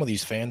bet some of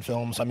these fan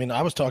films, I mean,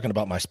 I was talking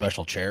about my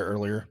special chair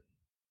earlier.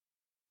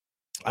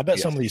 I bet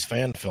some of these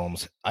fan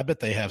films, I bet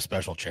they have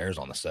special chairs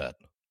on the set.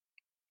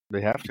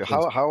 They have to.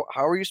 How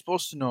are you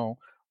supposed to know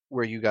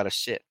where you got to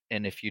sit?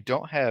 And if you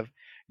don't have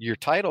your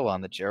title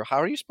on the chair, how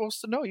are you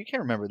supposed to know? You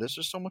can't remember this.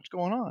 There's so much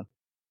going on.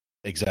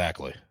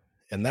 Exactly.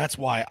 And that's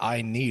why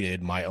I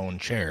needed my own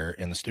chair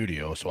in the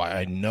studio. So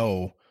I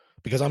know,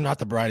 because I'm not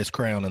the brightest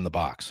crayon in the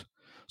box.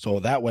 So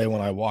that way,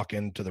 when I walk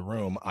into the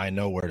room, I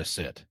know where to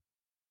sit.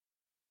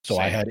 So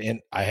I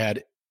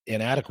had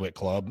Inadequate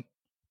Club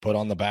put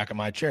on the back of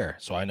my chair.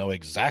 So I know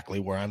exactly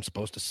where I'm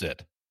supposed to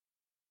sit.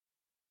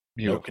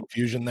 No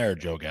confusion there,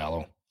 Joe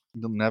Gallo.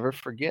 You'll never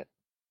forget.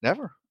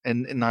 Never.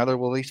 And neither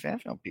will these fan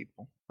film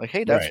people. Like,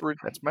 hey, that's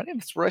my name.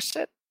 That's where I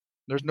sit.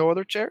 There's no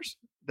other chairs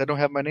that don't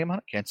have my name on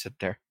it. Can't sit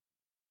there.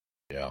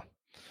 Yeah.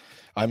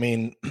 I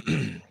mean,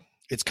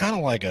 it's kind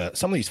of like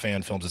some of these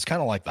fan films, it's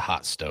kind of like the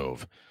hot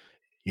stove.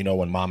 You know,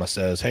 when mama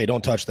says, hey,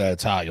 don't touch that,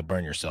 it's hot, you'll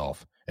burn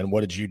yourself. And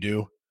what did you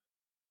do?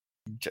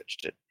 You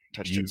touched it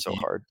so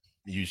hard.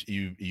 You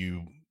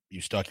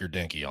stuck your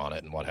dinky on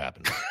it, and what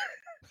happened?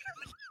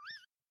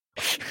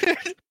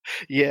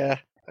 Yeah.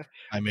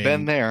 I mean,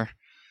 been there.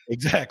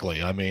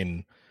 Exactly. I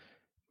mean,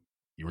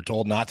 you were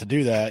told not to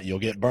do that, you'll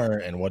get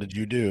burnt, and what did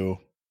you do?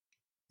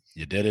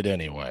 You did it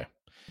anyway.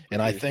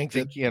 And I think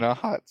that in a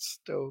hot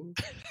stove.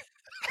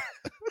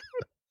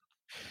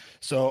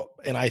 So,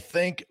 and I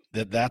think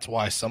that that's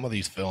why some of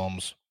these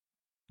films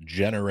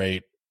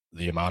generate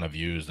the amount of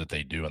views that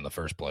they do in the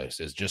first place,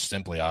 is just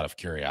simply out of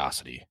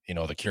curiosity. You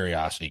know, the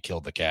curiosity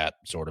killed the cat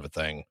sort of a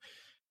thing.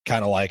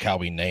 Kind of like how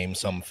we name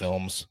some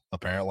films,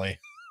 apparently.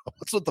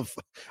 What's with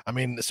I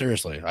mean,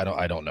 seriously,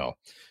 I don't know.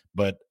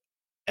 But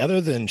other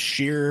than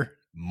sheer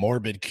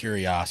morbid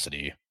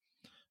curiosity,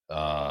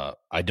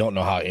 I don't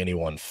know how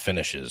anyone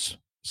finishes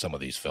some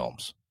of these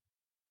films.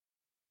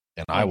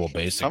 And I will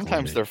basically...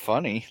 Sometimes they're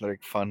funny,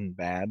 like fun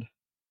bad.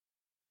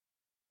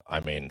 I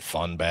mean,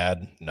 fun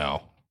bad?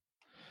 No.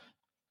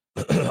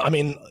 I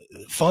mean,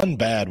 fun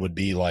bad would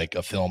be like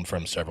a film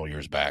from several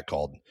years back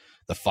called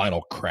The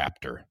Final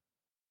Crapter.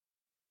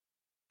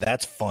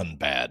 That's fun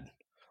bad.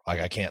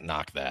 Like, I can't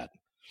knock that.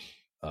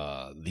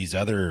 These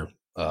other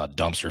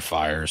dumpster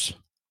fires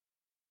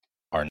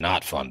are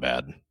not fun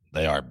bad.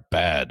 They are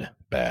bad.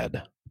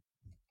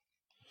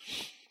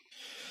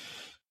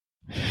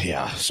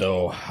 Yeah,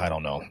 so I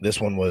don't know.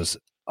 This one was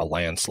a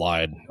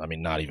landslide. I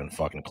mean, not even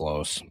fucking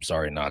close.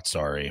 Sorry, not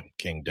sorry.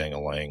 King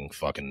Ding-a-ling,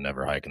 fucking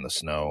never hike in the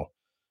snow.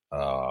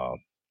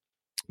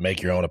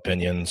 Make your own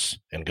opinions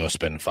and go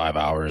spend 5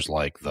 hours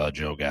like the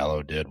Joe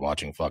Gallo did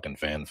watching fucking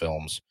fan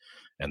films,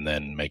 and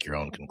then make your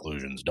own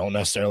conclusions. Don't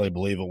necessarily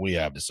believe what we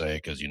have to say,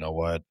 because you know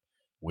what?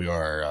 We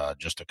are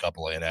just a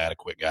couple of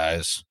inadequate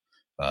guys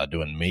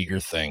doing meager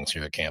things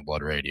here at Camp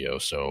Blood Radio.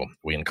 So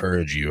we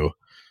encourage you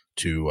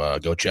to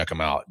go check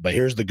them out. But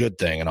here's the good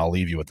thing, and I'll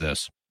leave you with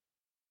this.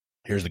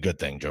 Here's the good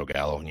thing, Joe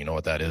Gallo, and you know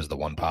what that is, the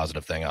one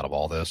positive thing out of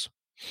all this?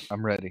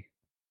 I'm ready.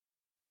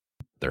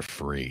 They're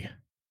free.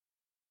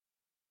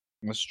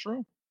 That's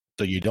true.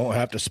 So you don't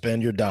have to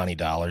spend your Donnie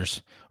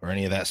dollars or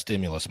any of that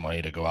stimulus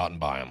money to go out and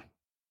buy them.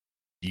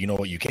 You know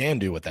what you can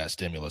do with that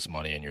stimulus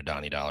money and your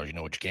Donnie dollars? You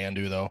know what you can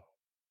do, though?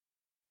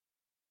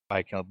 Buy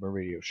a Camp Blood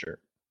Radio shirt.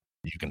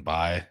 You can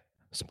buy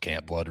some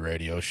Camp Blood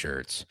Radio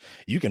shirts.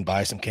 You can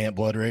buy some Camp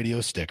Blood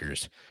Radio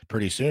stickers.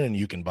 Pretty soon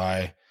you can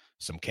buy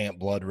some Camp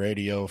Blood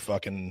Radio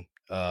fucking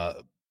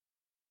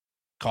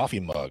coffee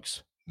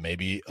mugs,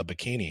 maybe a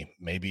bikini,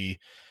 maybe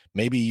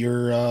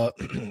you're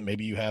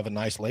maybe you have a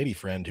nice lady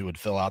friend who would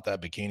fill out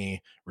that bikini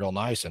real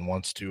nice and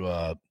wants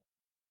to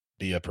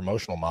be a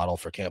promotional model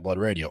for Camp Blood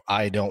Radio.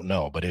 I don't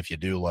know, but if you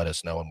do, let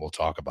us know and we'll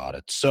talk about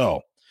it.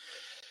 So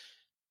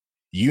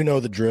you know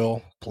the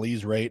drill.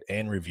 Please rate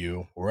and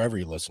review wherever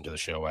you listen to the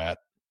show at.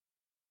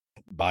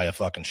 Buy a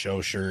fucking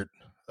show shirt.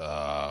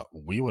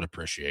 We would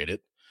appreciate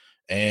it.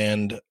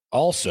 And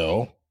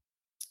also,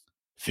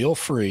 feel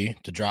free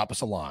to drop us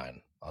a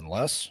line,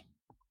 unless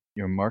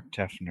you're Mark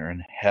Tefner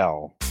in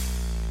hell.